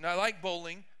 And I like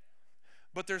bowling,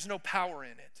 but there's no power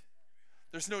in it.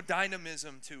 There's no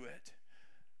dynamism to it.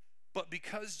 But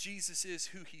because Jesus is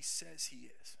who he says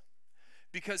he is,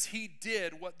 because he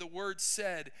did what the word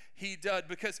said he did,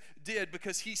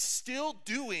 because he's still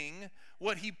doing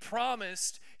what he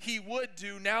promised he would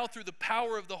do now through the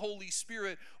power of the Holy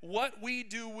Spirit. What we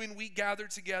do when we gather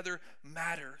together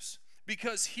matters.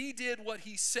 Because he did what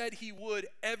he said he would,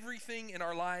 everything in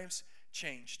our lives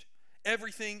changed.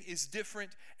 Everything is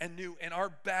different and new. And our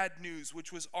bad news,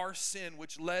 which was our sin,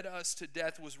 which led us to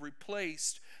death, was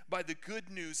replaced by the good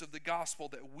news of the gospel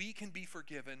that we can be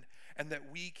forgiven and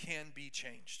that we can be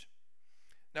changed.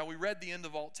 Now, we read the end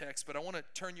of alt text, but I want to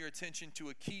turn your attention to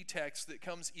a key text that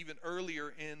comes even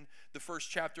earlier in the first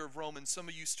chapter of Romans. Some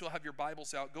of you still have your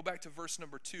Bibles out. Go back to verse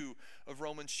number 2 of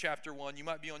Romans chapter 1. You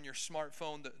might be on your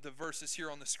smartphone. The verse is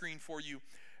here on the screen for you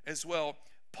as well.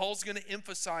 Paul's going to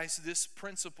emphasize this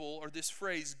principle or this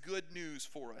phrase, good news,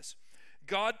 for us.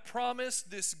 God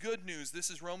promised this good news. This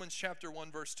is Romans chapter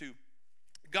 1, verse 2.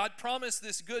 God promised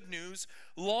this good news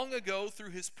long ago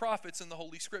through his prophets in the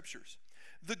Holy Scriptures.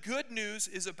 The good news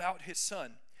is about his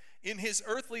son. In his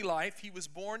earthly life, he was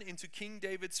born into King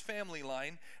David's family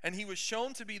line, and he was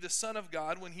shown to be the Son of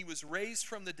God when he was raised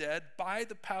from the dead by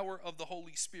the power of the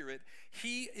Holy Spirit.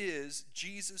 He is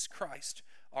Jesus Christ,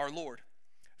 our Lord.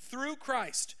 Through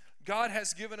Christ, God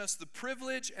has given us the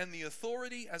privilege and the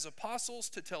authority as apostles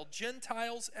to tell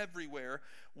Gentiles everywhere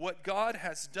what God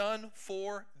has done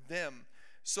for them,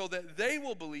 so that they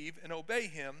will believe and obey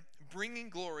him, bringing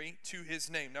glory to his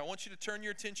name. Now, I want you to turn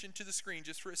your attention to the screen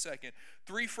just for a second.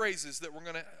 3 phrases that we're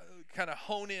going to kind of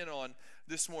hone in on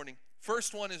this morning.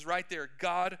 First one is right there,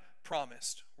 God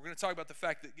promised. We're going to talk about the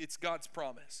fact that it's God's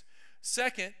promise.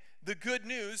 Second, the good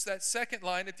news, that second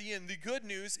line at the end, the good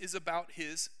news is about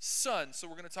his son. So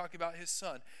we're going to talk about his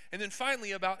son. And then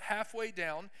finally, about halfway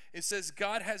down, it says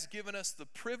God has given us the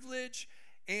privilege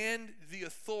and the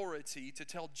authority to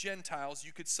tell Gentiles.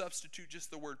 You could substitute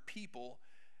just the word people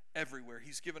everywhere.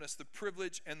 He's given us the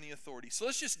privilege and the authority. So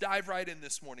let's just dive right in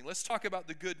this morning. Let's talk about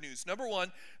the good news. Number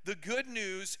one, the good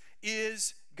news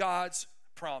is God's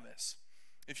promise.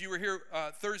 If you were here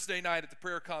Thursday night at the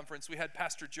prayer conference, we had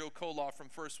Pastor Joe Koloff from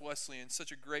First Wesleyan,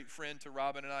 such a great friend to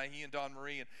Robin and I, he and Don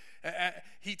Marie. And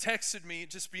he texted me,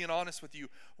 just being honest with you,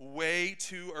 way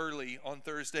too early on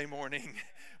Thursday morning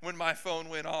when my phone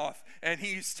went off. And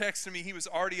he's texting me, he was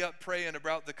already up praying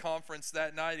about the conference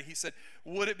that night. He said,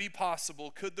 would it be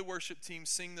possible, could the worship team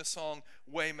sing the song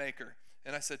Waymaker?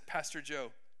 And I said, Pastor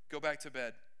Joe, go back to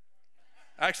bed.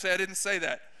 Actually, I didn't say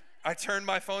that. I turned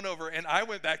my phone over and I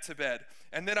went back to bed.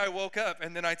 And then I woke up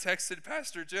and then I texted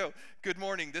Pastor Joe, good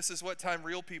morning. This is what time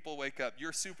real people wake up.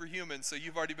 You're superhuman, so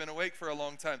you've already been awake for a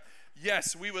long time.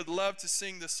 Yes, we would love to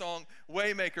sing the song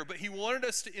Waymaker, but he wanted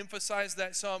us to emphasize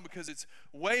that song because it's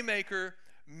Waymaker,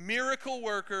 miracle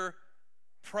worker,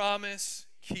 promise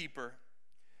keeper.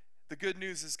 The good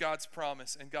news is God's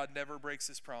promise, and God never breaks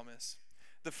his promise.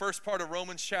 The first part of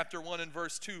Romans chapter 1 and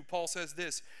verse 2, Paul says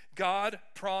this, God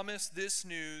promised this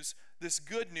news, this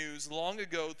good news, long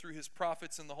ago through his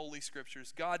prophets in the Holy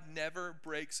Scriptures. God never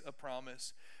breaks a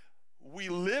promise. We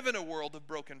live in a world of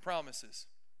broken promises,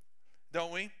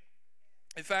 don't we?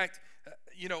 In fact,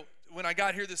 when I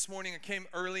got here this morning, I came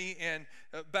early, and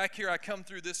back here I come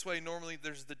through this way. Normally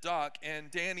there's the dock, and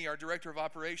Danny, our director of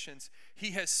operations,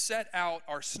 he has set out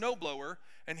our snowblower,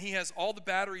 and he has all the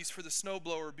batteries for the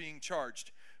snowblower being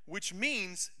charged, which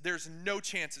means there's no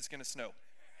chance it's going to snow.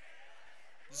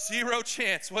 Zero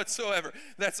chance whatsoever.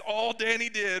 That's all Danny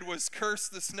did was curse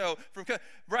the snow.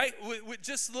 Right?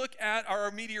 Just look at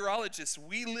our meteorologists.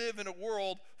 We live in a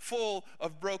world full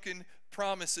of broken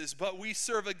promises, but we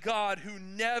serve a God who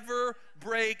never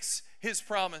breaks his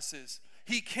promises.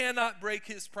 He cannot break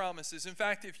his promises. In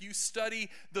fact, if you study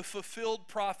the fulfilled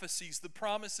prophecies, the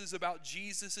promises about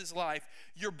Jesus' life,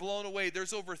 you're blown away.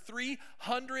 There's over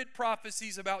 300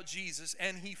 prophecies about Jesus,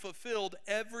 and he fulfilled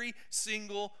every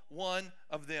single one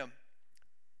of them.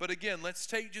 But again, let's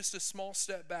take just a small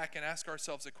step back and ask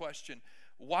ourselves a question.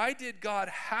 Why did God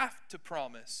have to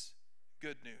promise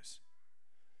good news?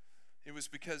 It was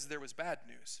because there was bad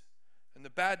news. And the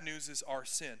bad news is our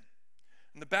sin.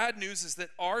 And the bad news is that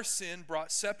our sin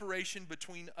brought separation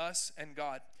between us and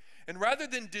God. And rather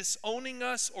than disowning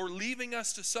us or leaving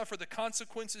us to suffer the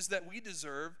consequences that we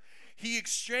deserve, he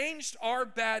exchanged our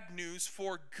bad news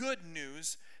for good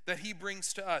news that he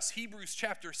brings to us. Hebrews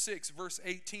chapter 6, verse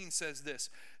 18 says this,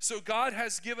 so God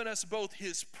has given us both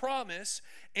his promise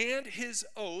and his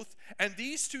oath, and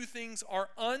these two things are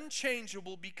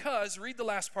unchangeable because, read the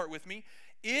last part with me,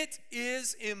 it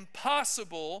is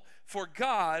impossible for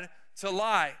God to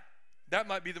lie. that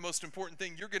might be the most important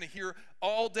thing you're going to hear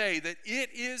all day, that it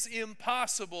is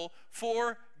impossible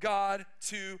for God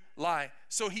to lie.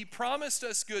 So he promised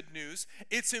us good news.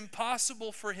 It's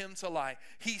impossible for him to lie.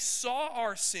 He saw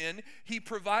our sin. He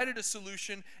provided a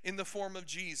solution in the form of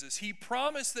Jesus. He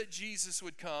promised that Jesus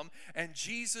would come, and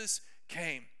Jesus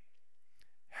came.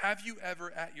 Have you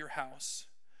ever at your house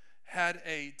had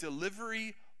a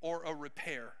delivery or a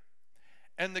repair,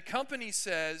 and the company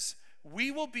says, we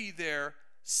will be there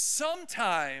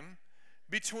sometime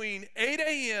between 8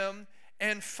 a.m.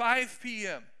 and 5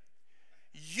 p.m.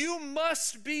 You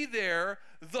must be there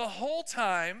the whole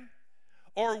time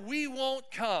or we won't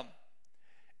come.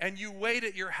 And you wait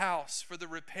at your house for the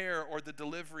repair or the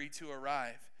delivery to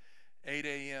arrive, 8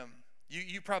 a.m.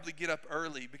 You probably get up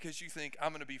early because you think,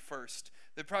 I'm going to be first.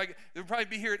 They'll probably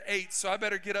be here at 8, so I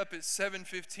better get up at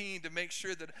 7:15 to make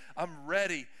sure that I'm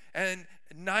ready. And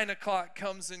 9 o'clock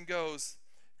comes and goes.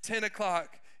 10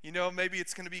 o'clock, maybe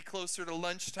it's going to be closer to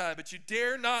lunchtime, but you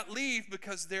dare not leave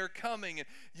because they're coming. And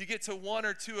you get to 1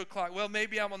 or 2 o'clock. Well,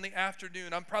 maybe I'm on the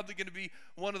afternoon. I'm probably going to be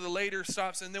one of the later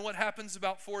stops. And then what happens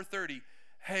about 4:30?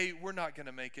 Hey, we're not going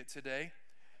to make it today.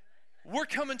 We're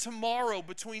coming tomorrow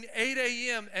between 8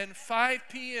 a.m. and 5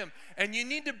 p.m. And you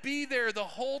need to be there the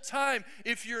whole time.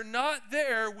 If you're not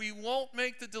there, we won't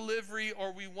make the delivery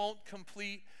or we won't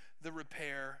complete the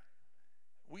repair.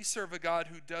 We serve a God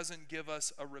who doesn't give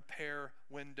us a repair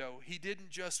window. He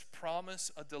didn't just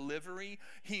promise a delivery.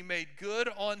 He made good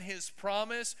on his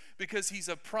promise because he's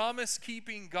a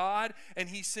promise-keeping God, and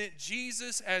he sent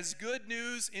Jesus as good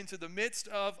news into the midst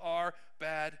of our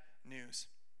bad news.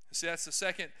 See, that's the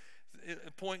second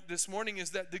point this morning, is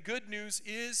that the good news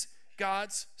is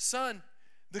God's Son.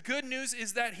 The good news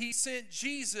is that he sent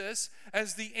Jesus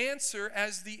as the answer,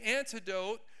 as the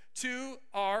antidote to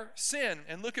our sin.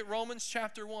 And look at Romans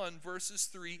chapter 1, verses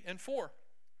 3 and 4.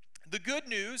 The good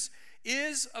news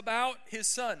is about his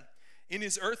Son. In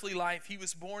his earthly life, he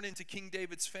was born into King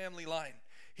David's family line.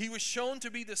 He was shown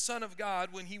to be the Son of God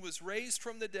when he was raised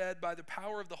from the dead by the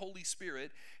power of the Holy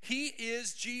Spirit. He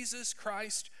is Jesus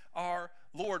Christ, our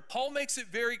Lord. Paul makes it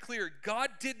very clear, God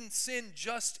didn't send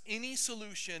just any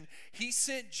solution. He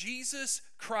sent Jesus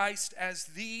Christ as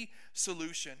the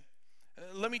solution.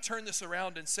 Let me turn this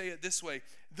around and say it this way.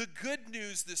 The good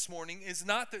news this morning is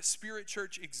not that Spirit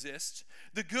Church exists.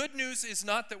 The good news is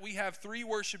not that we have 3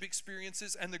 worship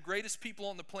experiences and the greatest people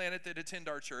on the planet that attend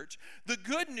our church. The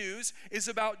good news is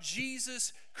about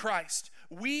Jesus Christ.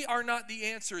 We are not the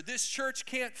answer. This church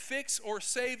can't fix or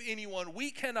save anyone.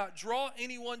 We cannot draw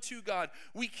anyone to God.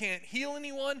 We can't heal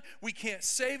anyone. We can't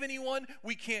save anyone.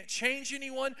 We can't change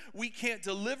anyone. We can't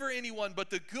deliver anyone. But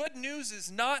the good news is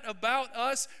not about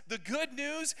us. The good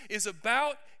news is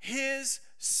about his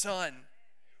Son.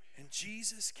 And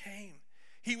Jesus came.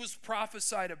 He was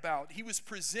prophesied about. He was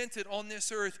presented on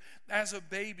this earth as a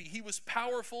baby. He was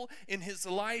powerful in his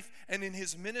life and in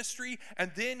his ministry,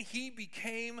 and then he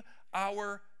became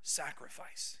our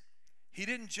sacrifice. He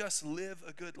didn't just live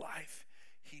a good life.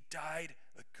 He died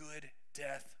a good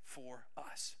death for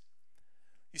us.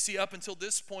 You see, up until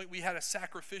this point, we had a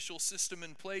sacrificial system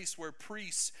in place where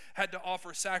priests had to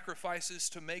offer sacrifices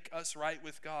to make us right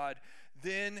with God.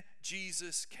 Then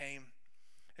Jesus came.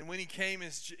 And when he came,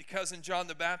 his cousin John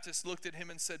the Baptist looked at him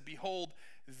and said, "Behold,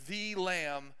 the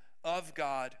Lamb of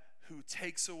God who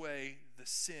takes away the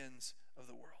sins of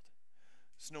the world."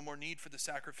 There's no more need for the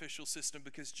sacrificial system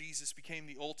because Jesus became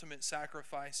the ultimate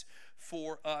sacrifice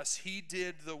for us. He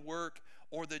did the work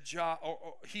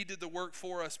he did the work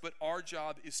for us, but our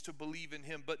job is to believe in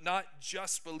him, but not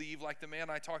just believe like the man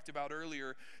I talked about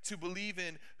earlier, to believe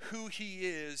in who he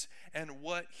is and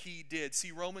what he did.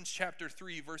 See, Romans chapter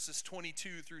 3, verses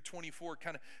 22 through 24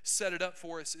 kind of set it up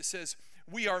for us. It says,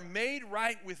 "We are made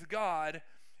right with God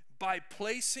by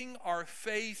placing our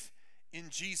faith in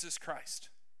Jesus Christ."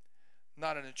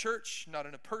 Not in a church, not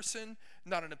in a person,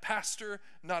 not in a pastor,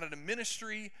 not in a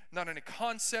ministry, not in a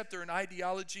concept or an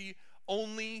ideology,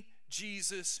 only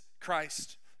Jesus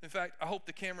Christ. In fact, I hope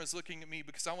the camera is looking at me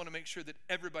because I want to make sure that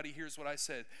everybody hears what I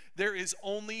said. There is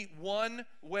only one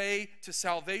way to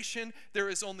salvation. There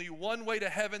is only one way to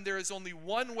heaven. There is only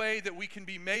one way that we can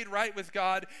be made right with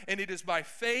God, and it is by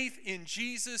faith in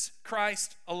Jesus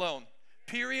Christ alone.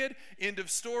 Period. End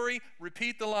of story.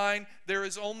 Repeat the line. There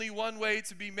is only one way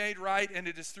to be made right, and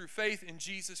it is through faith in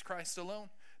Jesus Christ alone.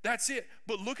 That's it.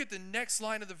 But look at the next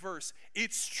line of the verse.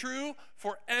 It's true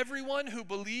for everyone who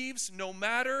believes, no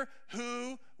matter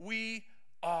who we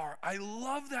are. I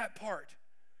love that part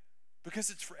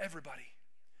because it's for everybody.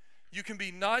 You can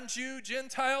be non-Jew,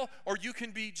 Gentile, or you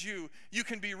can be Jew. You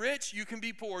can be rich, you can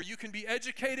be poor. You can be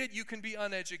educated, you can be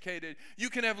uneducated. You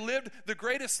can have lived the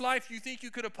greatest life you think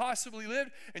you could have possibly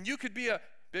lived, and you could be a,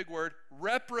 big word,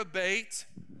 reprobate.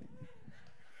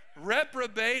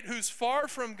 Reprobate who's far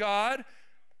from God. I'm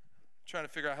trying to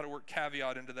figure out how to work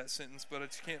caveat into that sentence, but I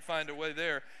just can't find a way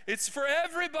there. It's for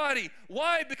everybody.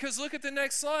 Why? Because look at the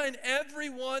next line.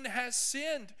 Everyone has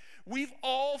sinned. We've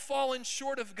all fallen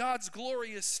short of God's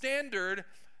glorious standard.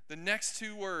 The next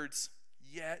two words,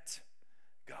 yet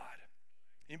God.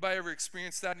 Anybody ever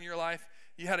experienced that in your life?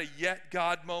 You had a yet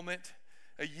God moment?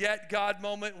 A yet God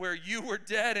moment where you were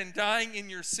dead and dying in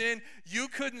your sin. You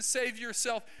couldn't save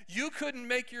yourself. You couldn't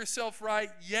make yourself right,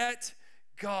 yet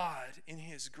God, in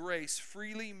his grace,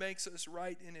 freely makes us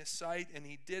right in his sight, and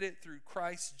he did it through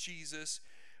Christ Jesus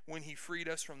when he freed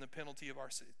us from the penalty of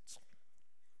our sins.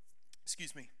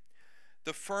 Excuse me.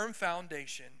 The firm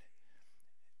foundation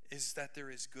is that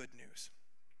there is good news.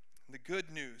 The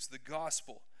good news, the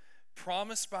gospel,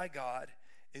 promised by God,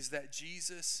 is that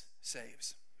Jesus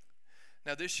saves.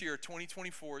 Now this year,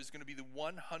 2024, is going to be the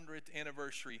 100th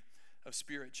anniversary of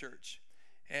Spirit Church.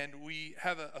 And we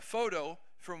have a photo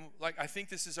from, I think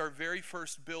this is our very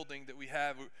first building that we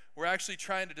have. We're actually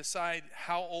trying to decide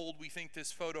how old we think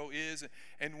this photo is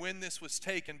and when this was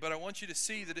taken. But I want you to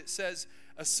see that it says,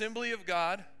 Assembly of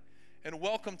God, and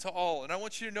welcome to all. And I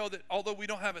want you to know that although we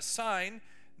don't have a sign,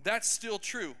 that's still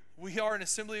true. We are an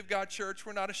Assembly of God church.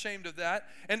 We're not ashamed of that.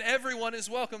 And everyone is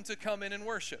welcome to come in and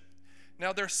worship.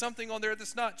 Now, there's something on there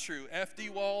that's not true. F.D.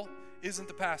 Wall isn't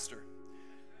the pastor.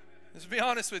 Let's be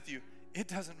honest with you. It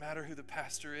doesn't matter who the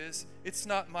pastor is. It's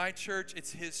not my church.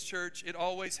 It's his church. It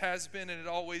always has been and it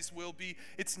always will be.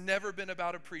 It's never been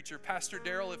about a preacher. Pastor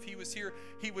Darrell, if he was here,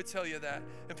 he would tell you that.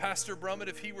 And Pastor Brummett,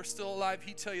 if he were still alive,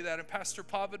 he'd tell you that. And Pastor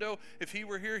Pavado, if he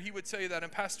were here, he would tell you that.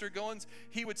 And Pastor Goins,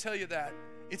 he would tell you that.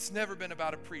 It's never been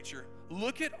about a preacher.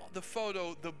 Look at the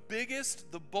photo. The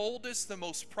biggest, the boldest, the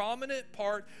most prominent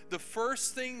part, the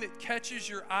first thing that catches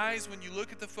your eyes when you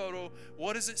look at the photo,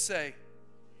 what does it say?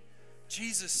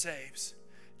 Jesus saves.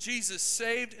 Jesus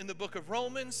saved in the book of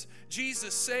Romans.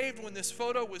 Jesus saved when this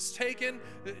photo was taken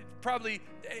probably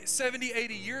 70,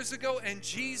 80 years ago, and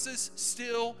Jesus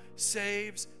still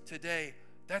saves today.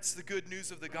 That's the good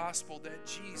news of the gospel, that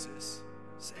Jesus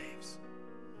saves.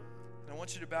 And I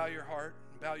want you to bow your heart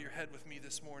and bow your head with me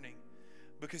this morning,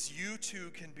 because you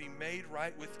too can be made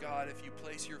right with God if you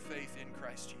place your faith in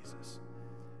Christ Jesus.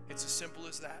 It's as simple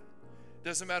as that.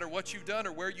 Doesn't matter what you've done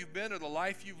or where you've been or the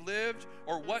life you've lived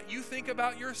or what you think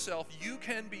about yourself, you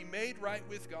can be made right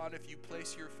with God if you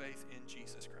place your faith in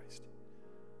Jesus Christ.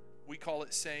 We call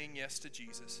it saying yes to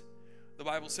Jesus. The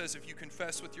Bible says if you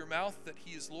confess with your mouth that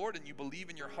he is Lord and you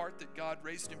believe in your heart that God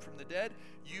raised him from the dead,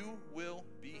 you will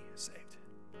be saved.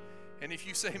 And if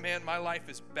you say, man, my life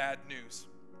is bad news,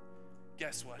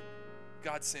 guess what?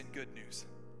 God sent good news.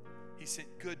 He sent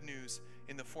good news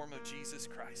in the form of Jesus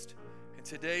Christ. And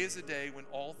today is a day when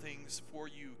all things for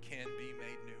you can be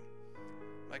made new.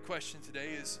 My question today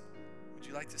is, would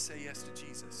you like to say yes to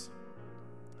Jesus?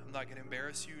 I'm not going to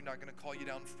embarrass you, not going to call you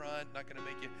down front, not going to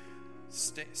make you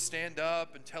stand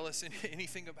up and tell us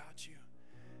anything about you.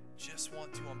 Just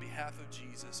want to, on behalf of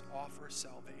Jesus, offer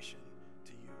salvation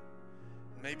to you.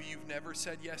 Maybe you've never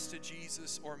said yes to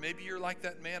Jesus, or maybe you're like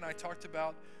that man I talked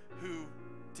about who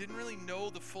didn't really know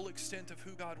the full extent of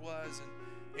who God was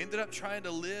and ended up trying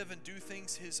to live and do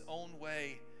things his own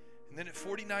way. And then at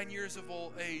 49 years of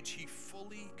old age, he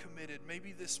fully committed.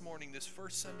 Maybe this morning, this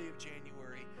first Sunday of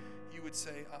January, you would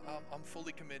say, I'm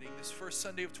fully committing. This first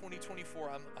Sunday of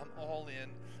 2024, I'm all in.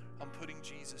 I'm putting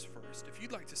Jesus first. If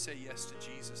you'd like to say yes to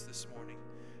Jesus this morning,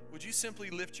 would you simply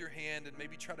lift your hand and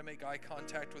maybe try to make eye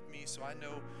contact with me so I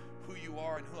know who you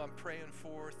are and who I'm praying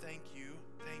for? Thank you.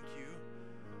 Thank you.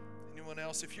 Anyone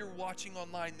else? If you're watching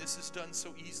online, this is done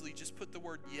so easily. Just put the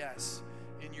word yes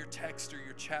in your text or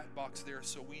your chat box there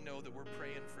so we know that we're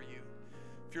praying for you.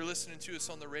 If you're listening to us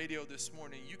on the radio this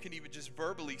morning, you can even just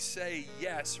verbally say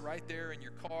yes right there in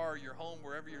your car, your home,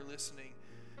 wherever you're listening,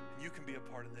 and you can be a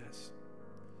part of this.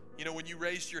 You know, when you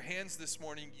raised your hands this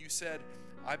morning, you said,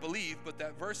 I believe, but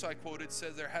that verse I quoted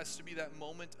says there has to be that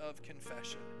moment of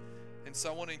confession. And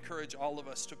so I want to encourage all of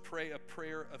us to pray a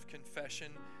prayer of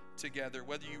confession together.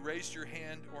 Whether you raised your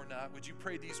hand or not, would you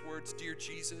pray these words? Dear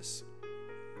Jesus,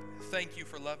 thank you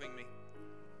for loving me.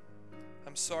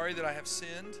 I'm sorry that I have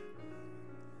sinned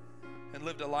and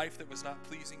lived a life that was not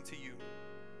pleasing to you.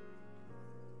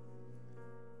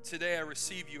 Today I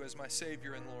receive you as my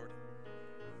Savior and Lord.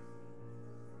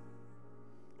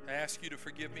 I ask you to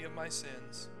forgive me of my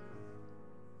sins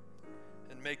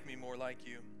and make me more like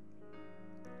you.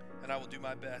 And I will do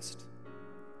my best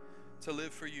to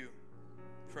live for you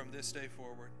from this day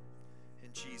forward.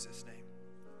 In Jesus' name,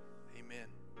 amen.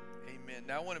 Amen.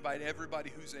 Now I want to invite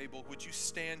everybody who's able, would you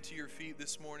stand to your feet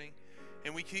this morning?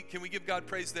 And can we give God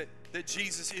praise that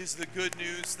Jesus is the good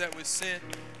news that was sent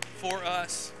for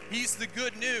us. He's the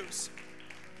good news.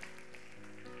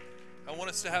 I want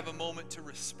us to have a moment to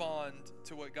respond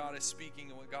to what God is speaking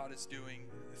and what God is doing.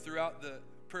 Throughout the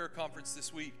prayer conference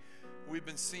this week, we've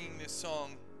been singing this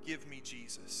song, Give Me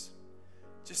Jesus.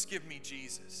 Just give me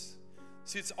Jesus.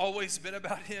 See, it's always been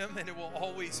about him, and it will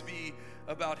always be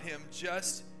about him.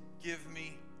 Just give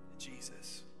me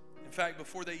Jesus. In fact,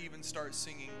 before they even start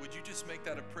singing, would you just make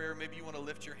that a prayer? Maybe you want to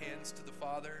lift your hands to the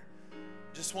Father.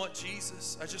 Just want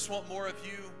Jesus. I just want more of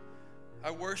you. I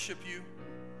worship you.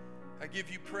 I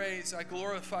give you praise. I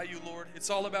glorify you, Lord. It's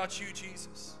all about you,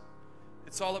 Jesus.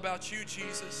 It's all about you,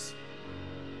 Jesus.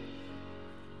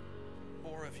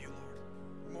 More of you,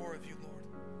 Lord. More of you, Lord.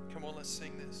 Come on, let's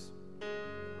sing this.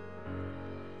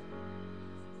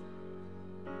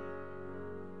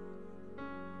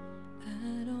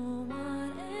 I don't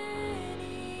want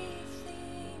anything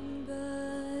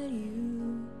but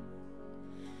you.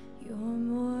 You're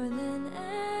more than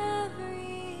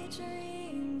every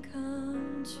dream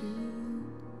come true.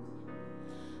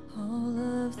 All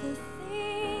of the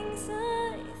things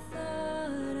I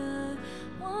thought I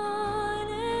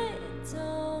wanted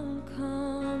don't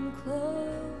come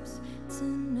close to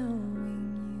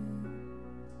knowing you.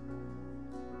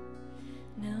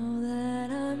 Now that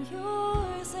I'm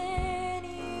yours and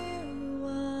you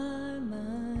are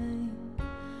mine,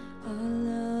 our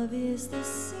love is the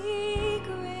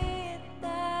secret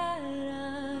that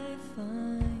I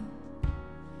find.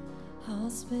 I'll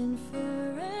spend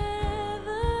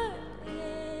forever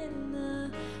in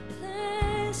the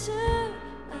pleasure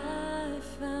I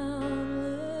found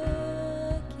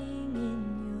looking in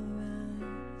your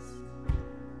eyes.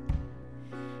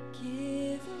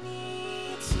 Give me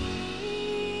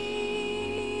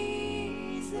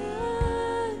Jesus.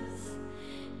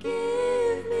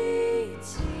 Give me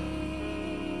Jesus.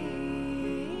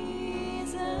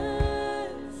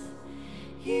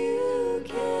 You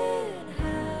can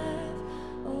have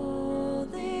all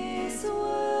this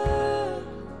world.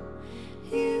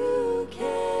 You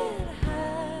can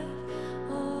have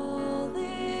all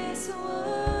this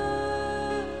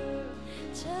world.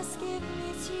 Just give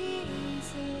me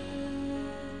Jesus.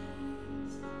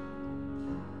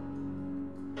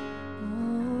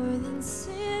 More than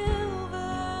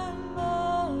silver,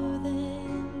 more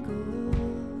than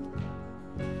gold.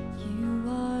 You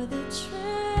are the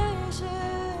treasure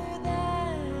that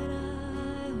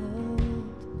I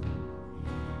hold.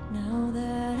 Now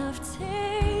that I've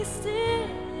tasted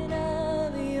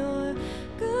of your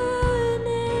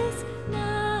goodness,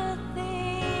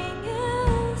 nothing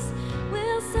else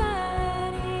will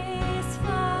satisfy.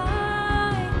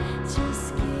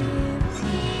 Just give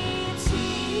me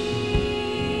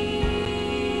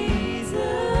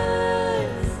Jesus.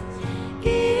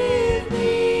 Give me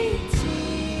Jesus.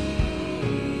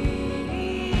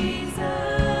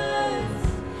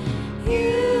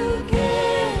 You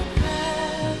can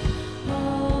have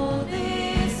all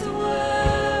this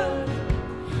world.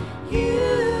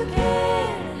 You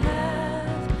can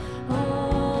have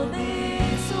all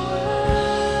this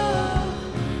world.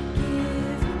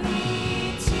 Give me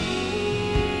Jesus.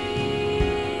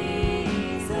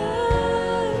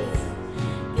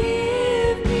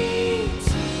 Give me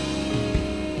Jesus.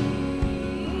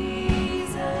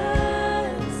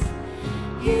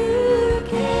 You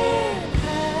can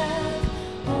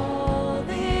have all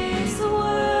this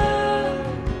world.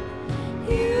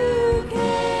 You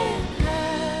can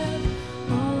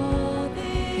have all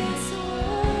this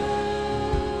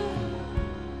world.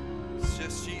 It's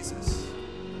just Jesus.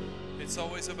 It's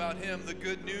always about him. The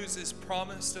good news is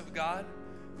promised of God.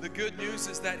 The good news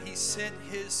is that he sent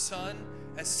his son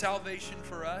as salvation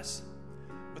for us.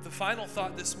 But the final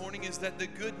thought this morning is that the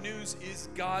good news is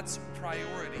God's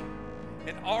priority.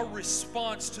 And our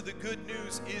response to the good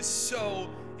news is so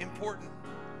important.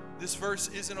 This verse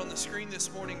isn't on the screen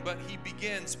this morning, but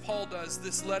Paul does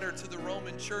this letter to the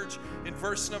Roman church in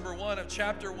verse number 1 of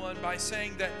chapter 1 by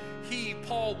saying that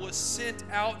Paul, was sent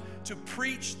out to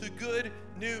preach the good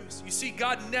news. You see,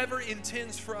 God never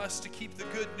intends for us to keep the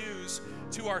good news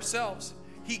to ourselves.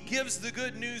 He gives the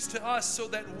good news to us so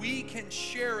that we can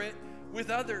share it with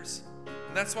others.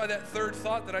 And that's why that third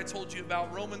thought that I told you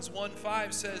about, Romans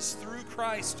 1:5 says, through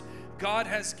Christ, God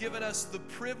has given us the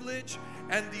privilege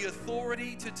and the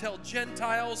authority to tell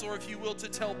Gentiles, or if you will, to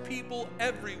tell people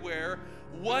everywhere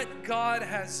what God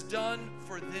has done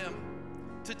for them.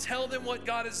 To tell them what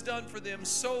God has done for them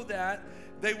so that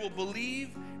they will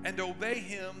believe and obey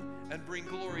him and bring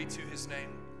glory to his name.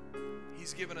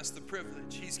 He's given us the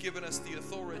privilege. He's given us the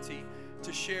authority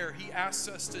to share. He asks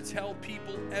us to tell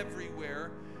people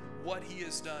everywhere what he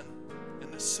has done.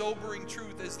 And the sobering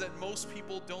truth is that most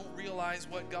people don't realize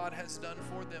what God has done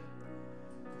for them.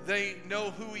 They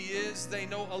know who he is, they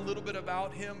know a little bit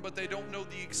about him, but they don't know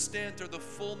the extent or the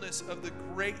fullness of the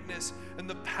greatness and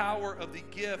the power of the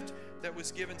gift that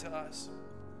was given to us.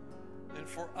 And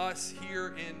for us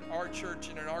here in our church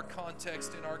and in our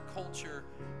context, in our culture,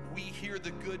 we hear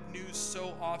the good news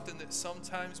so often that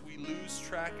sometimes we lose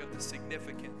track of the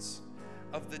significance,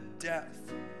 of the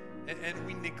depth, and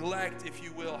we neglect, if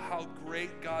you will, how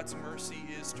great God's mercy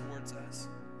is towards us.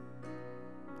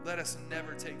 Let us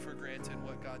never take for granted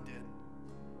what God did.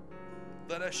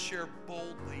 Let us share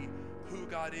boldly who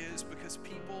God is, because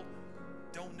people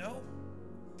don't know.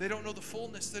 They don't know the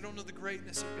fullness. They don't know the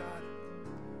greatness of God.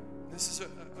 This is a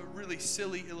really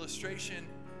silly illustration,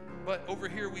 but over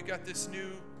here we've got this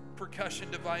new percussion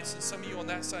device, and some of you on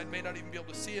that side may not even be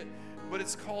able to see it, but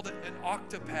it's called an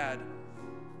octopad.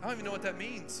 I don't even know what that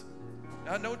means.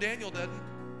 I know Daniel doesn't.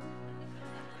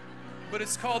 But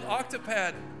it's called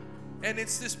octopad, and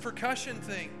it's this percussion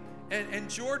thing. And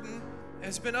Jordan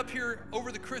has been up here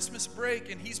over the Christmas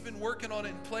break, and he's been working on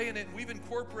it and playing it, and we've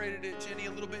incorporated it, Jenny,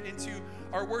 a little bit into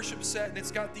our worship set, and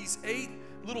it's got these 8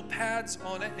 little pads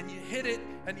on it, and you hit it,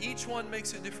 and each one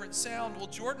makes a different sound. Well,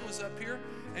 Jordan was up here,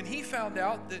 and he found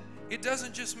out that it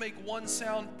doesn't just make one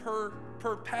sound per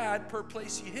pad, per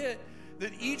place you hit,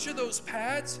 that each of those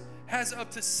pads has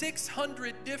up to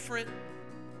 600 different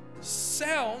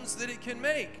sounds that it can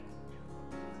make.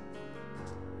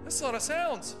 That's a lot of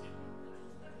sounds.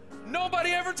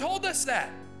 Nobody ever told us that.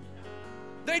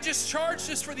 They just charged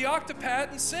us for the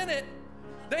octopad and sent it.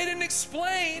 They didn't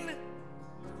explain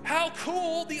how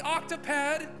cool the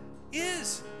octopad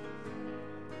is.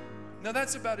 Now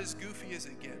that's about as goofy as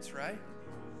it gets, right?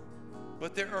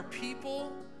 But there are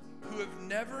people who have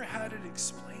never had it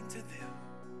explained to them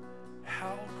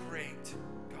how great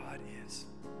God is.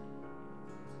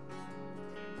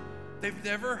 They've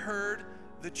never heard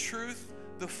the truth,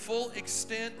 the full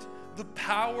extent, the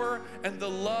power, and the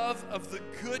love of the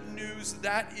good news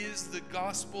that is the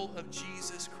gospel of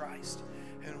Jesus Christ.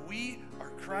 And we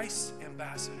are Christ's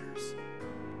ambassadors.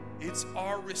 It's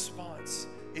our response.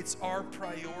 It's our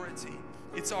priority.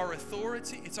 It's our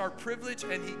authority. It's our privilege,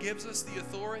 and he gives us the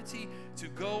authority to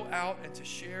go out and to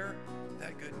share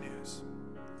that good news.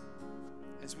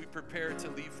 As we prepare to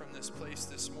leave from this place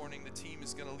this morning, the team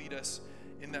is going to lead us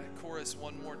in that chorus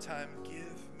one more time.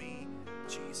 Give me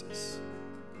Jesus.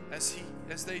 As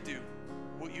they do,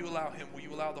 will you allow him? Will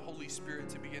you allow the Holy Spirit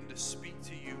to begin to speak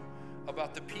to you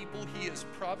about the people he has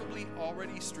probably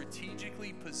already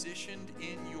strategically positioned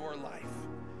in your life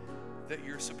that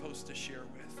you're supposed to share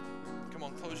with? Come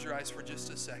on, close your eyes for just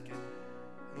a second.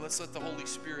 And let's let the Holy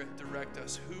Spirit direct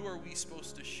us. Who are we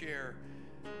supposed to share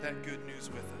that good news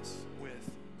with us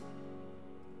with?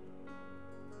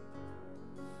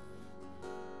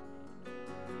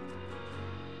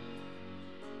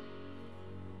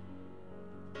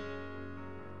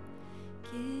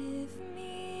 Give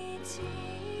me Jesus.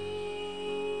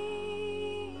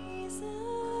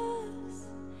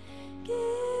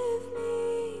 Give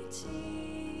me Jesus.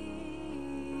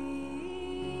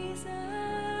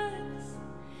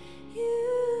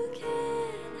 You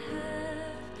can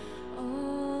have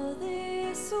all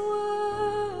this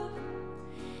world.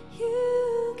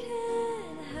 You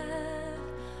can have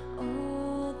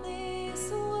all this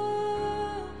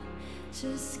world.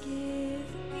 Just give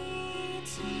me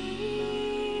Jesus.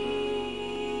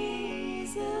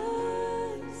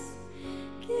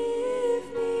 Give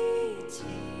me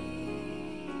Jesus.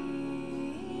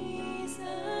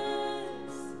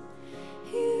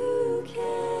 You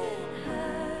can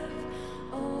have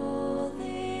all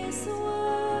this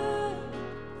world.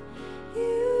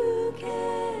 You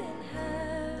can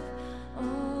have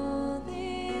all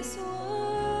this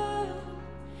world.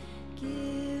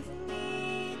 Give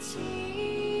me Jesus.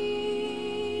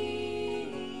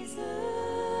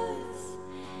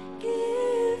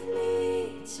 Give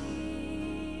me Jesus.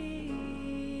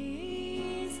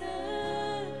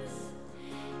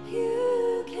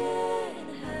 You can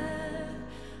have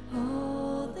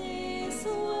all this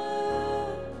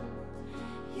world.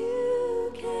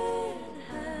 You can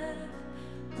have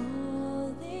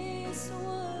all this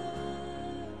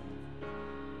world.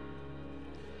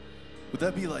 Would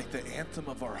that be like the anthem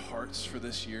of our hearts for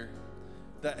this year?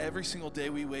 That every single day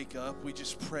we wake up, we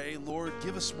just pray, Lord,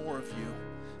 give us more of you.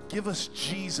 Give us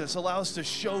Jesus. Allow us to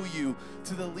show you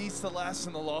to the least, the last,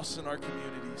 and the lost in our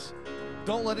communities.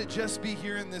 Don't let it just be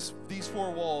here in these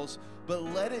four walls, but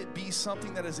let it be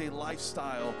something that is a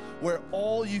lifestyle where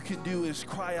all you can do is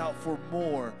cry out for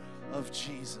more of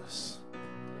Jesus.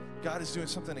 God is doing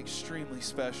something extremely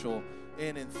special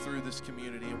in and through this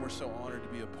community, and we're so honored to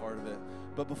be a part of it.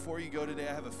 But before you go today,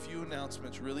 I have a few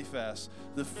announcements really fast.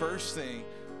 The first thing,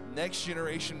 Next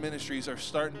Generation Ministries are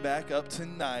starting back up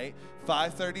tonight,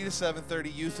 5:30 to 7:30.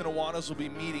 Youth and Awanas will be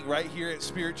meeting right here at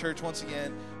Spirit Church once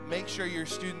again. Make sure your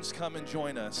students come and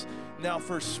join us. Now,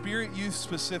 for Spirit Youth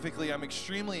specifically, I'm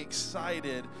extremely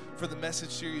excited for the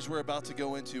message series we're about to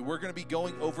go into. We're going to be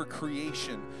going over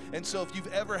creation. And so if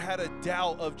you've ever had a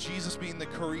doubt of Jesus being the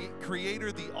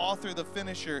creator, the author, the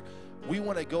finisher, we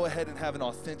want to go ahead and have an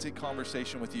authentic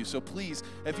conversation with you. So please,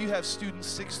 if you have students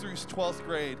 6th through 12th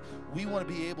grade, we want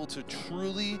to be able to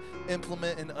truly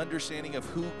implement an understanding of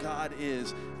who God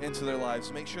is into their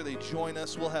lives. Make sure they join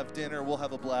us. We'll have dinner. We'll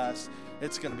have a blast.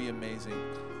 It's going to be amazing.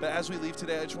 But as we leave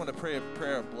today, I just want to pray a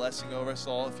prayer of blessing over us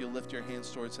all if you'll lift your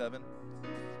hands towards heaven.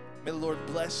 May the Lord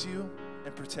bless you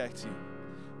and protect you.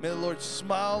 May the Lord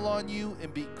smile on you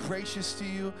and be gracious to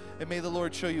you. And may the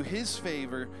Lord show you his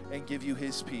favor and give you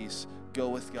his peace. Go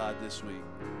with God this week.